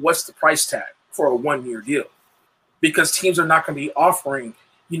is, what's the price tag for a 1-year deal? Because teams are not going to be offering,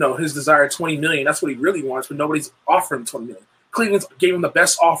 his desired $20 million. That's what he really wants, but nobody's offering $20 million. Cleveland gave him the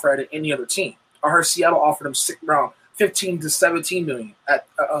best offer out of any other team. I heard Seattle offered him around 15 to 17 million at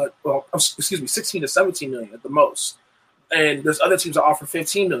 16 to 17 million at the most. And there's other teams that offer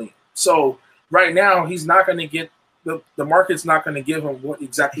 15 million. So right now he's not going to get the market's not going to give him what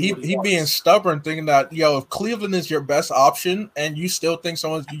exactly he being stubborn, thinking that if Cleveland is your best option and you still think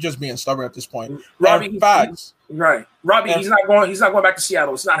you just being stubborn at this point. Robbie, facts. Right. Robbie, he's not going back to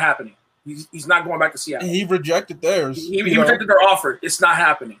Seattle. It's not happening. He's not going back to Seattle. He rejected theirs. He rejected their offer. It's not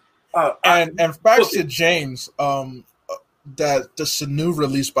happening. And facts to James, that the Sanu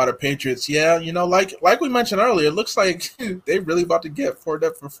released by the Patriots, like we mentioned earlier, it looks like they really about to get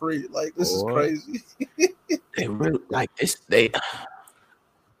Fournette for free. Like, this is crazy. They really like this. They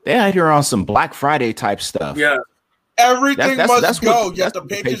out here on some Black Friday type stuff. Yeah, everything must go. Yet the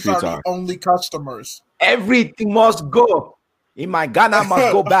Patriots are the only customers. Everything must go. In my Ghana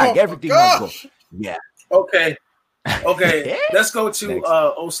must go back. Everything must go. Yeah. Okay. Let's go to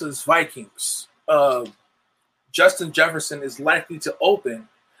Osa's Vikings. Justin Jefferson is likely to open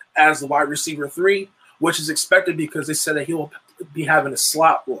as the wide receiver 3, which is expected because they said that he will be having a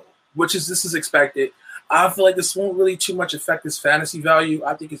slot role, this is expected. I feel like this won't really too much affect his fantasy value.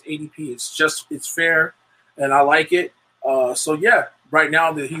 I think his ADP it's fair, and I like it. Right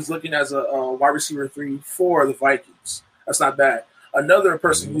now that he's looking as a wide receiver 3 for the Vikings. That's not bad. Another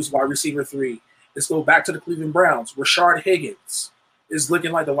person who's wide receiver 3. Let's go back to the Cleveland Browns. Rashard Higgins is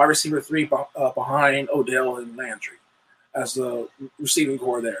looking like the wide receiver 3 behind Odell and Landry as the receiving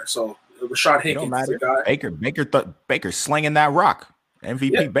core there. So Rashard Higgins is the guy. Baker slinging that rock.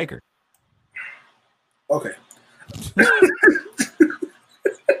 MVP Baker. Okay.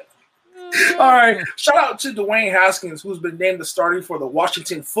 All right. Shout out to Dwayne Haskins, who's been named the starter for the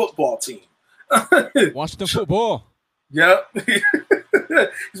Washington football team. Washington football. Yep.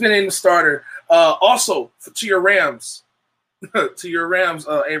 He's been named the starter. Also, to your Rams,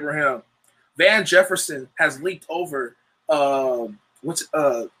 Abraham, Van Jefferson has leaked over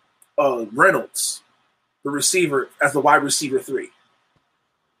Reynolds, the receiver, as the wide receiver 3.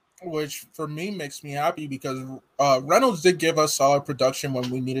 Which for me makes me happy because Reynolds did give us solid production when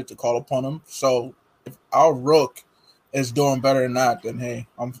we needed to call upon him. So if our rook is doing better than that, then hey,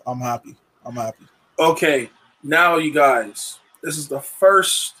 I'm happy. I'm happy. Okay, now you guys, this is the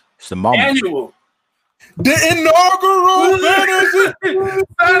first annual. The inaugural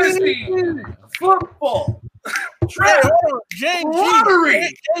fantasy football James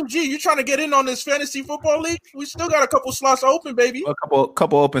G, you trying to get in on this fantasy football league? We still got a couple slots open, baby. A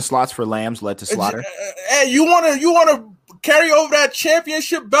couple open slots for lambs led to slaughter. Hey, you wanna carry over that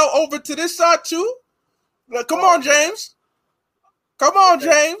championship belt over to this side too? Come on, James.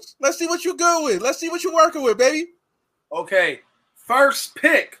 James. Let's see what you're good with. Let's see what you're working with, baby. Okay, first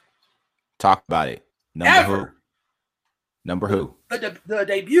pick. Talk about it. Number who? The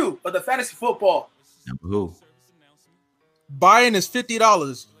debut of the fantasy football. Number who? Buying is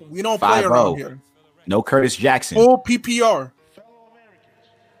 $50. We don't play around here. No Curtis Jackson. Full PPR.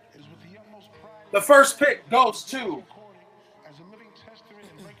 The first pick goes to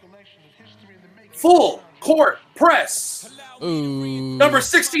Full Court Press. Ooh. Number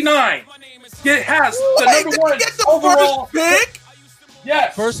 69. It has the number 1 overall pick.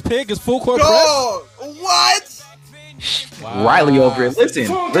 Yes. First pick is Full Court Press. What? Wow. Riley over here.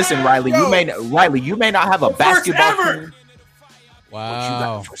 Listen, Riley. You may not have a basketball team.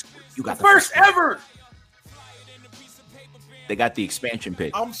 Wow. You got the first ever. They got the expansion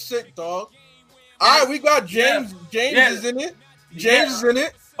pick. I'm sick, dog. All right, we got James. James is in it. James is in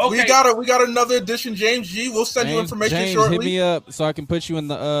it. Okay. We got another edition, James G. We'll send you information James, shortly. hit me up so I can put you in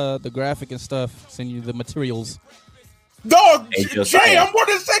the graphic and stuff. Send you the materials. Dog, Hey, Jay, I'm going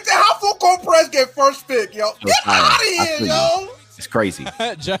to say to how full court press get first pick, yo. Get out of here, yo. It's crazy.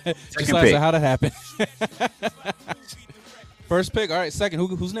 Just Second like pick. how that happened. First pick. All right, second.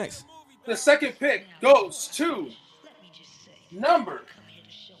 Who's next? The second pick goes to number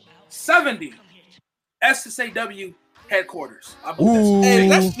 70, SSAW headquarters. I believe Hey,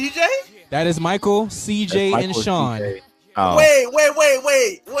 that's CJ? That is Michael, CJ, and Sean. CJ. Oh,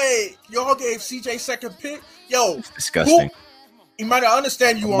 Wait. Y'all gave CJ second pick? Yo. it's disgusting. You might not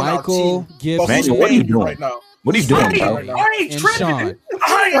understand you on Michael our team. Gibbs. But who's Man, what are you paying doing? right now? What are you doing, bro? I ain't And tripping. Sean.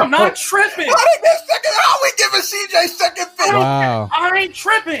 I am not tripping. How we giving CJ second pick? Wow. I ain't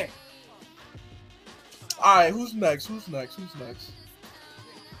tripping. All right, who's next?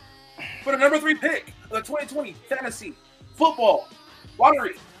 For the number 3 pick of the 2020 Fantasy Football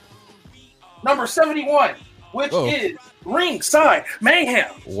Lottery, number 71, which is Ringside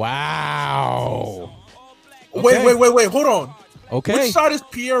Mayhem. Wow. Wait. Hold on. Okay. Which side is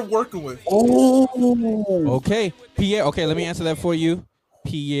Pierre working with? Okay. Pierre. Okay, let me answer that for you.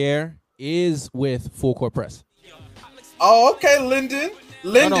 Pierre is with Full Court Press. Oh, okay, Lyndon.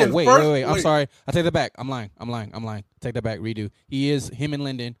 No, wait. First, I'm sorry. I take that back. I'm lying. Take that back. Redo. He is him and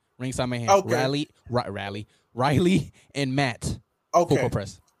Lyndon. Ringside Mayhem. Okay. Riley, and Matt. Okay. Full Court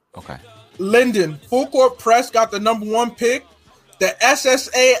Press. Okay. Lyndon, Full Court Press got the number 1 pick. The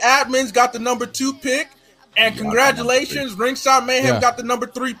SSA admins got the number 2 pick. And congratulations, Ringside Mayhem got the number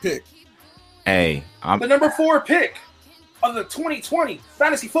 3 pick. Hey, The number 4 pick of the 2020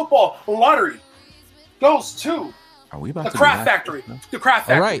 Fantasy Football Lottery goes to are we about the to Craft Factory. The Craft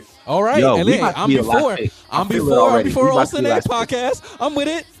Factory. All right. Yo, Hey, we look, about to I'm be the last before. pick. I'm I feel it before already. We about to Olsen be A last pick. podcast. I'm with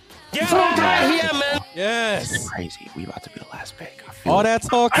it. It's Yes. crazy. We about to be the last pick. I feel All it. that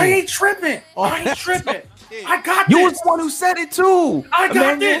talking. I ain't tripping. I got You this. was the one who said it too. I got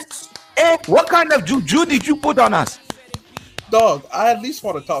Emmanuel. this. Hey, what kind of juju did you put on us? Dog, I at least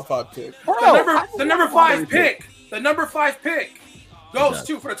want a top 5 pick. The number 5 pick. The number 5 pick goes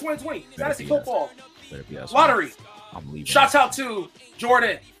to for the 2020 Fantasy Football Lottery. I'm leaving. Shouts out to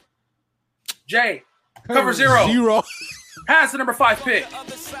Jordan. Jay. Cover 0. Has the number 5 pick.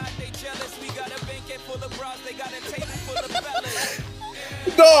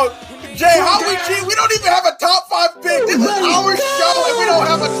 Dog, Jay, how we cheat? We don't even have a top 5 pick. This is our show, and we don't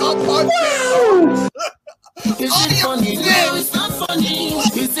have a top 5 pick. Is it funny? No, it's not funny.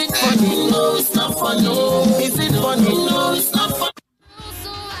 Is it funny? No, it's not funny. Is it funny? No, it's not funny.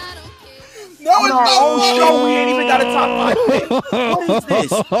 No, it's not funny. Show, we ain't even got a top 5 pick. What is this?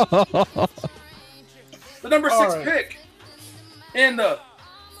 The number 6 All right. pick in the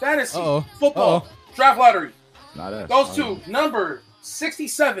Fantasy Uh-oh. Football Draft Lottery Not us. goes to number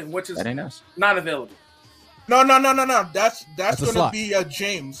 67, which is That ain't us. not available. No. That's a gonna slot. be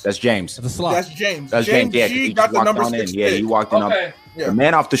James. That's James. The slot. That's James. That's James James. Yeah, G he got the walked number on 6 in. Yeah, pick. he walked in. Okay. Yeah. The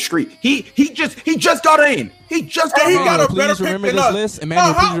man off the street. He just got in. He just got He in. got a better please pick remember than this us. list.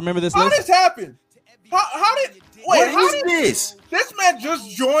 Emmanuel, please remember this How list. this happened? How did? What Wait, how is did this? this man just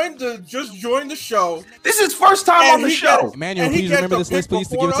joined the show? This is first time And on the he show. got- Emmanuel, and he please gets remember the this list, pick please,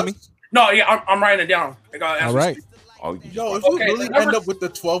 to give it to before me. us? No, yeah, I'm writing it down. I got All right. Oh, Yo, if Okay, we really the number- end up with the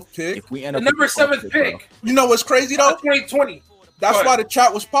 12th pick, if we end The up number with the 7th 12th pick you know what's crazy of though? 2020. That's Go why ahead. the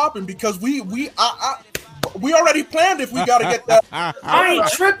chat was popping because we already planned if we gotta get that. I ain't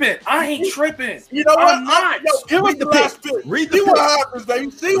tripping. You know what? I'm not. Give us Read the the last pick. Read the See what pick. happens,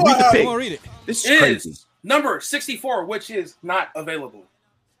 baby. See Read what the happens. pick. Come on, read it. This is crazy. Is number 64, which is not available.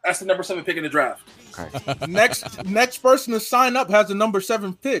 That's the number 7 pick in the draft. Okay. Next person to sign up has a number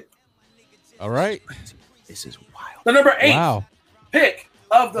 7 pick. All right. This is wild. The number 8 Wow. pick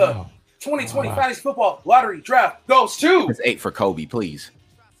of the Wow. 2020 Wow. Fantasy Football Lottery Draft goes to It's 8 for Kobe, please.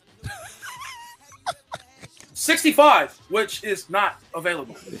 65, which is not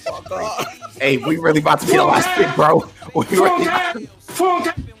available. Hey, we really about to be the last pick, bro. We really about to be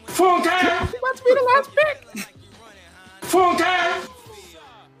the last pick.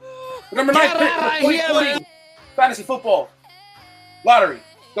 The number 9 pick of the 2020 Fantasy Football Lottery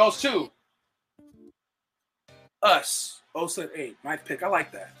goes to us. Osa 8, 9th pick. I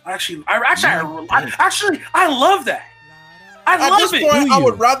like that. I love that. I At love this it. point, Do I you?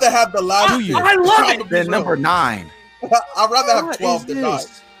 would rather have the last. Do you? pick. I love it. Then number 9. I'd rather have What 12 is than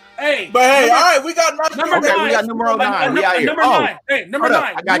this? 9. Hey, But hey, number- all right, we got Number Okay, 9. we got numero 9. We out here. Number Oh, 9. Hey, number hold up.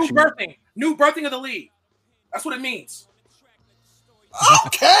 9. I got New you. birthing. New birthing of the league. That's what it means.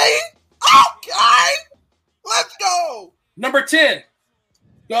 Okay, let's go. Number 10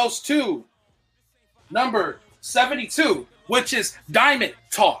 goes to number 72, which is Diamond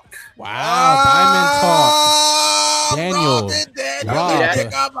Talk. Wow, Diamond Talk. Daniel,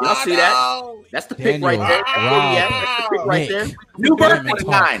 Rob, Y'all see that? That's the pick right there. That's the pick right there. New birthday for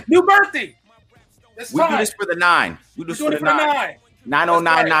the 9. New birthday. We do this for the 9. We do this for the 9.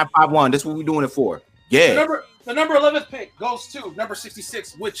 909-951. That's what we're doing it for. Yeah. The number 11th pick goes to number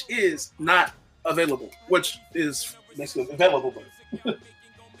 66, which is not available. Which is basically available, but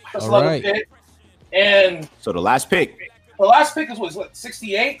that's 11th pick. And so the last pick. The last pick is what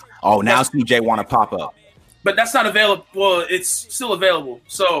 68. Oh, now CJ want to pop up. But that's not available. Well, it's still available.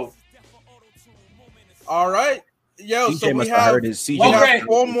 So, all right, yo. CJ so must have heard his CJ. We have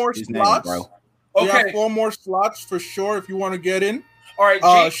 4 more slots, name, bro. We have 4 more slots for sure if you want to get in. All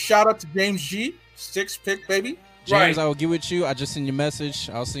right, shout out to James G, 6th pick, baby. James, I will get with you. I just send you a message.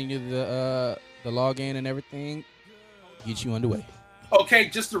 I'll send you the login and everything. Get you underway. Okay,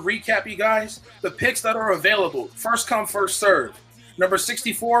 just to recap, you guys, the picks that are available, first come, first serve. Number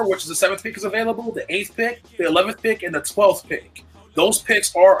 64, which is the 7th pick, is available. The 8th pick, the 11th pick, and the 12th pick. Those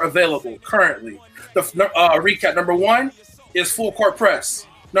picks are available currently. The recap: number 1 is Full Court Press.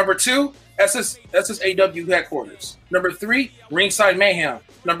 Number 2, SSAW headquarters. Number 3, Ringside Mayhem.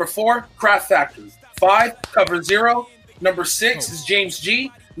 Number 4, Craft Factory. 5, Cover Zero. Number 6 is James G.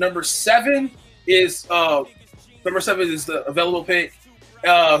 Number 7 is the available pick.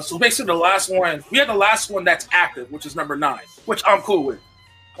 So basically the last one, we have the last one that's active, which is number 9, which I'm cool with.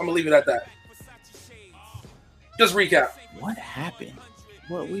 I'm gonna leave it at that. Just recap. What happened?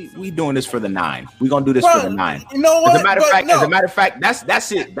 Well, we doing this for the 9. We gonna do this for the 9. You know what? As a matter of fact,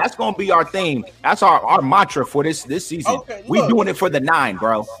 that's it. That's gonna be our theme. That's our mantra for this season. Okay, we doing it for the 9,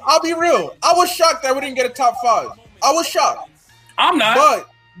 bro. I'll be real. I was shocked that we didn't get a top 5. I was shocked. I'm not.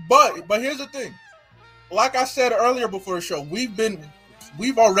 But here's the thing. Like I said earlier before the show,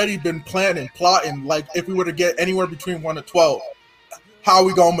 we've already been plotting. Like if we were to get anywhere between 1 to 12, how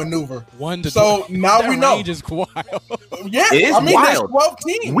we gonna maneuver? 1 to 12. So now we know. Range is wild. Yeah, it is wild. There's 12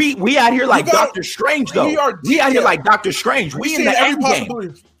 teams. We out here like Doctor Strange though. We out here like Doctor Strange. We in the end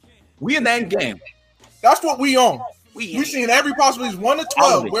game. We in the end game. That's what we own. We seeing every possibility 1 to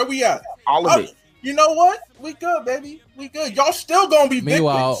 12. Where we at? All of it. You know what? We good, baby. We good. Y'all still gonna be big.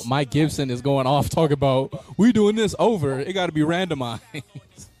 Meanwhile, Mike Gibson is going off talking about we doing this over. It got to be randomized.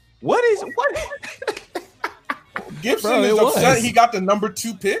 What? Gibson is upset he got the number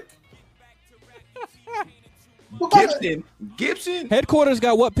 2 pick. Gibson. Headquarters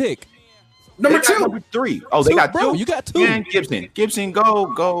got what pick? Number 2. Number 3. Oh, they got 2. Bro, you got 2. Yeah, Gibson, go.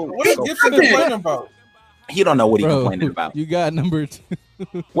 What is Gibson complaining about? He don't know what he's complaining about. You got number 2.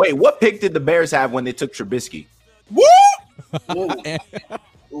 Wait, what pick did the Bears have when they took Trubisky? What?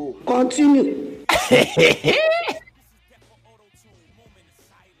 Continue.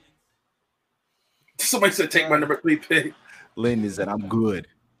 Somebody said take my number 3 pick. Lyndon said I'm good.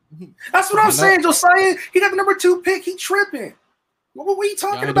 That's what I'm saying, Josiah. He got the number 2 pick. He tripping. What are you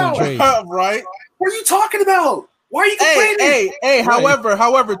talking about? Right? What are you talking about? Why are you complaining? Hey.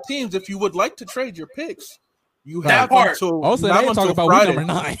 However, teams, if you would like to trade your picks, you have until. Also, they ain't talking about week number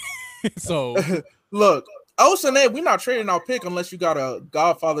 9. So look, Osané, we're not trading our pick unless you got a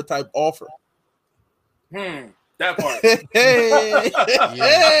Godfather type offer. That part.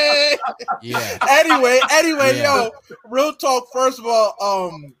 Yeah. Anyway, yo, real talk. First of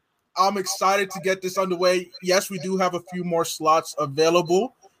all, I'm excited to get this underway. Yes, we do have a few more slots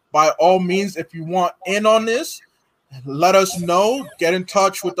available. By all means, if you want in on this, let us know. Get in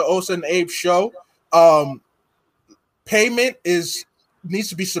touch with the Osa and Abe show. Payment needs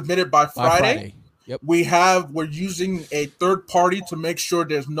to be submitted by Friday. Yep. We're using a third party to make sure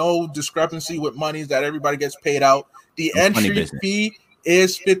there's no discrepancy with monies, that everybody gets paid out. The entry fee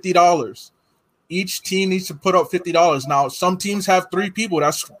is $50. Each team needs to put up $50. Now, some teams have 3 people.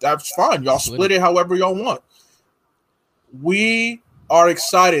 That's fine. Y'all split it however y'all want. We are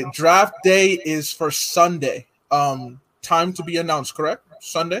excited. Draft day is for Sunday. Time to be announced, correct?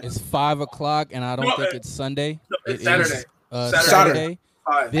 Sunday? It's 5:00, and I don't think it's Sunday. No, it's Saturday. Saturday.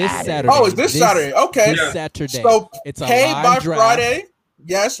 This Saturday. Oh, it's this Saturday. Okay. This Saturday. So it's a paid live by draft. Friday.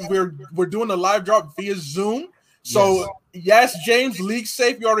 Yes, we're doing a live drop via Zoom. So yes, James, league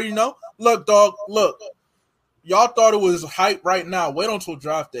safe. You already know. Look, dog. Look, y'all thought it was hype right now. Wait until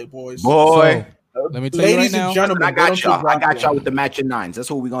draft day, boys. Boy. Let me tell you right now. and gentlemen, I got y'all with the matching 9s. That's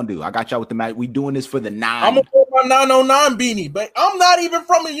what we're gonna do. I got y'all with the match. We doing this for the 9. I'm gonna put my 909 beanie, but I'm not even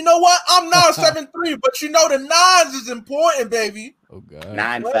from it. You know what? I'm not 7'3", but you know the 9s is important, baby. Oh God.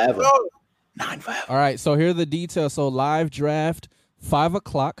 9 forever. 9 forever. All right. So here are the details. So live draft,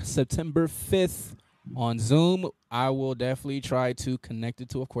 5:00, September 5th on Zoom. I will definitely try to connect it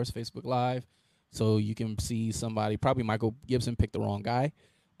to, of course, Facebook Live. So you can see somebody, probably Michael Gibson picked the wrong guy.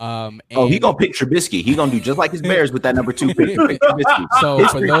 He gonna pick Trubisky. He gonna do just like his Bears with that number 2 pick. Pick Trubisky. So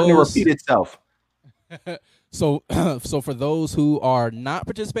History gonna repeat itself. So for those who are not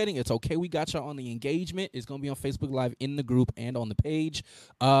participating, it's okay. We got y'all on the engagement. It's gonna be on Facebook Live in the group and on the page,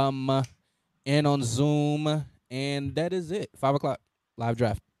 and on Zoom. And that is it. 5 o'clock live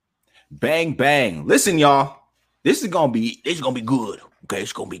draft. Bang bang. Listen, y'all. This is gonna be good. Okay,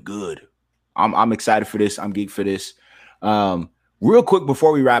 it's gonna be good. I'm excited for this. I'm geeked for this. Real quick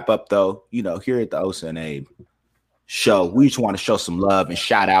before we wrap up, though, here at the Osa and Abe show, we just want to show some love and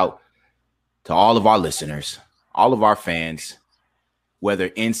shout out to all of our listeners, all of our fans, whether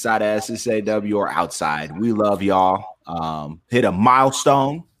inside SSAW or outside. We love y'all. Hit a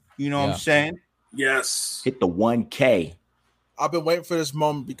milestone. You know what I'm saying? Yes. Hit the 1K. I've been waiting for this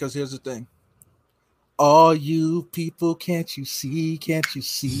moment because here's the thing. All you people, can't you see?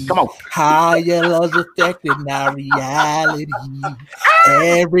 Come on. How your love's affecting our reality?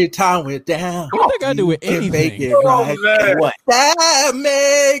 Every time we're down, What that got to do with anything? make it right. Man. What? That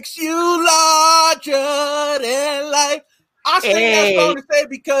makes you larger than life. I say that song to say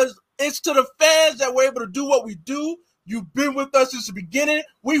because it's to the fans that we're able to do what we do. You've been with us since the beginning.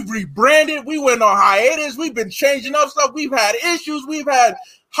 We've rebranded. We went on hiatus. We've been changing up stuff. We've had issues. We've had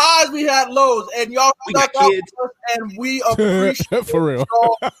highs. We had lows. And y'all stuck up with us, and we appreciate For real.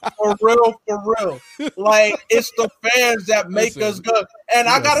 y'all. For real. Like, it's the fans that make us good. And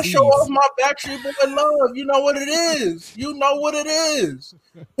I got to show off my Backstreet Boy love. You know what it is.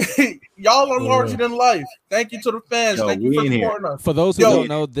 Y'all are larger than life. Thank you to the fans. Thank you for supporting us. For those who don't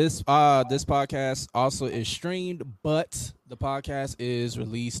know, this podcast also is streamed, but the podcast is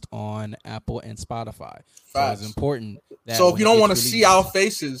released on Apple and Spotify. So it's important. So if you don't want to see our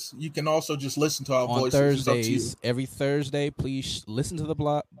faces, you can also just listen to our on voices. Thursdays. Every Thursday, please listen to the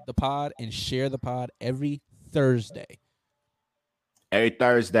pod and share the pod every Thursday. Every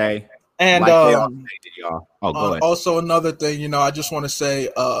Thursday. And y'all. Go ahead. Also another thing, I just want to say,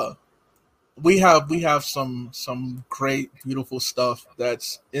 we have some great, beautiful stuff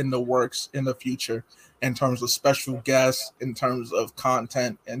that's in the works in the future in terms of special guests, in terms of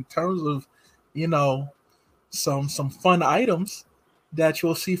content, in terms of, some fun items that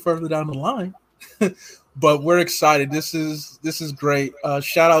you'll see further down the line. But we're excited. This is great.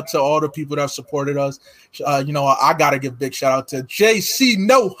 Shout out to all the people that have supported us. I gotta give big shout out to JC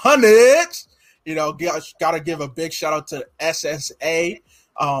No Hundreds. Gotta give a big shout out to SSA,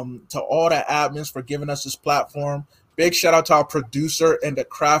 to all the admins for giving us this platform. Big shout out to our producer and the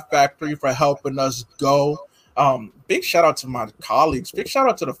Craft Factory for helping us go. Big shout out to my colleagues. Big shout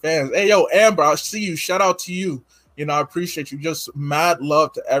out to the fans. Hey, yo, Amber, I see you. Shout out to you. I appreciate you. Just mad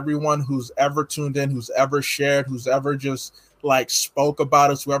love to everyone who's ever tuned in, who's ever shared, who's ever just spoke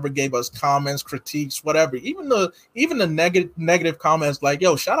about us, whoever gave us comments, critiques, whatever. Even the negative comments,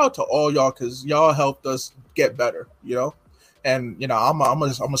 yo, shout out to all y'all because y'all helped us get better. And I'm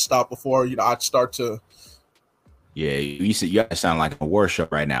gonna stop before I start to. Yeah, you sound like a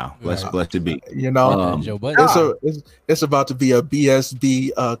worship right now. Blessed to be. Joe Budden. It's about to be a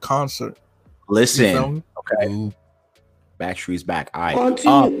BSB concert. Listen, okay. Backstreet's back. All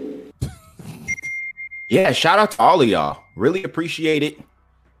right. Yeah, shout out to all of y'all. Really appreciate it.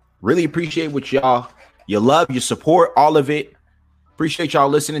 Really appreciate what your love, your support, all of it. Appreciate y'all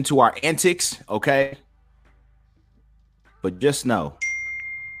listening to our antics, okay? But just know,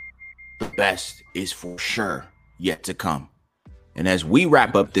 the best is for sure yet to come. And as we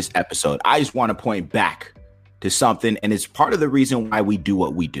wrap up this episode, I just want to point back to something, and it's part of the reason why we do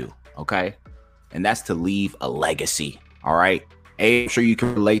what we do, okay? And that's to leave a legacy, all right? I'm sure you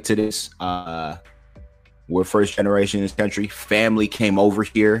can relate to this. We're first generation in this country. Family came over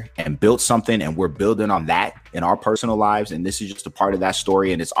here and built something, and we're building on that in our personal lives. And this is just a part of that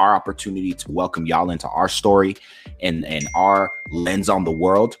story. And it's our opportunity to welcome y'all into our story and our lens on the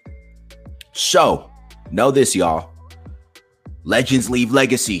world. So know this, y'all. Legends leave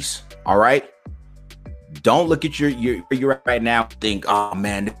legacies. All right. Don't look at where you're at right now and think, oh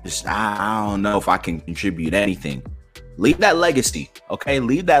man, I don't know if I can contribute anything. Leave that legacy. Okay.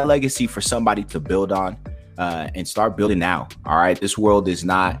 Leave that legacy for somebody to build on. And start building now. All right. This world is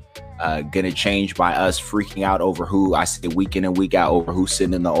not going to change by us freaking out over who I say week in and week out over who's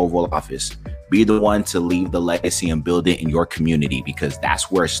sitting in the Oval Office. Be the one to leave the legacy and build it in your community, because that's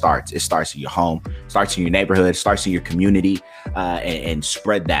where it starts. It starts in your home, starts in your neighborhood, starts in your community, and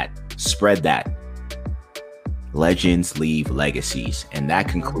spread that. Spread that. Legends leave legacies. And that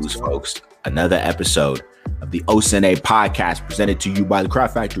concludes, folks, another episode of the OSNA podcast presented to you by the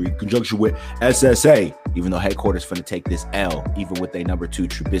Craft Factory in conjunction with SSA. even though headquarters finna take this L, even with their number 2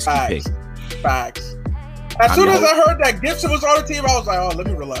 Trubisky pick. Facts. As soon as I heard that Gibson was on the team, I was like, "Oh, let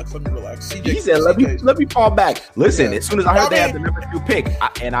me relax. CJ, he said, "Let me fall back." Listen, as soon as I heard they had the number 2 pick, I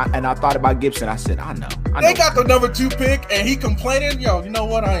thought about Gibson. I said, "I know." They got the number 2 pick, and he complaining. Yo, you know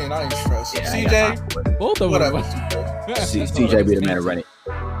what? I ain't stressed. Yeah, CJ, both of them. CJ be the man to run it.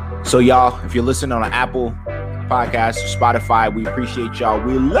 So y'all, if you're listening on an Apple Podcast or Spotify, we appreciate y'all.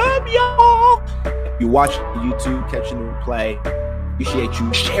 We love y'all. If you watch YouTube, catching the replay, appreciate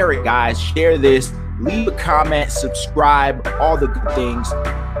you. Share it, guys. Share this. Leave a comment, subscribe, all the good things.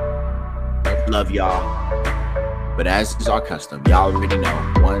 Love y'all. But as is our custom, y'all already know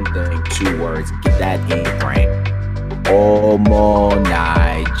 1 thing, 2 words. Get that game brain. Omo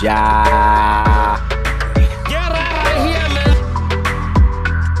Naija.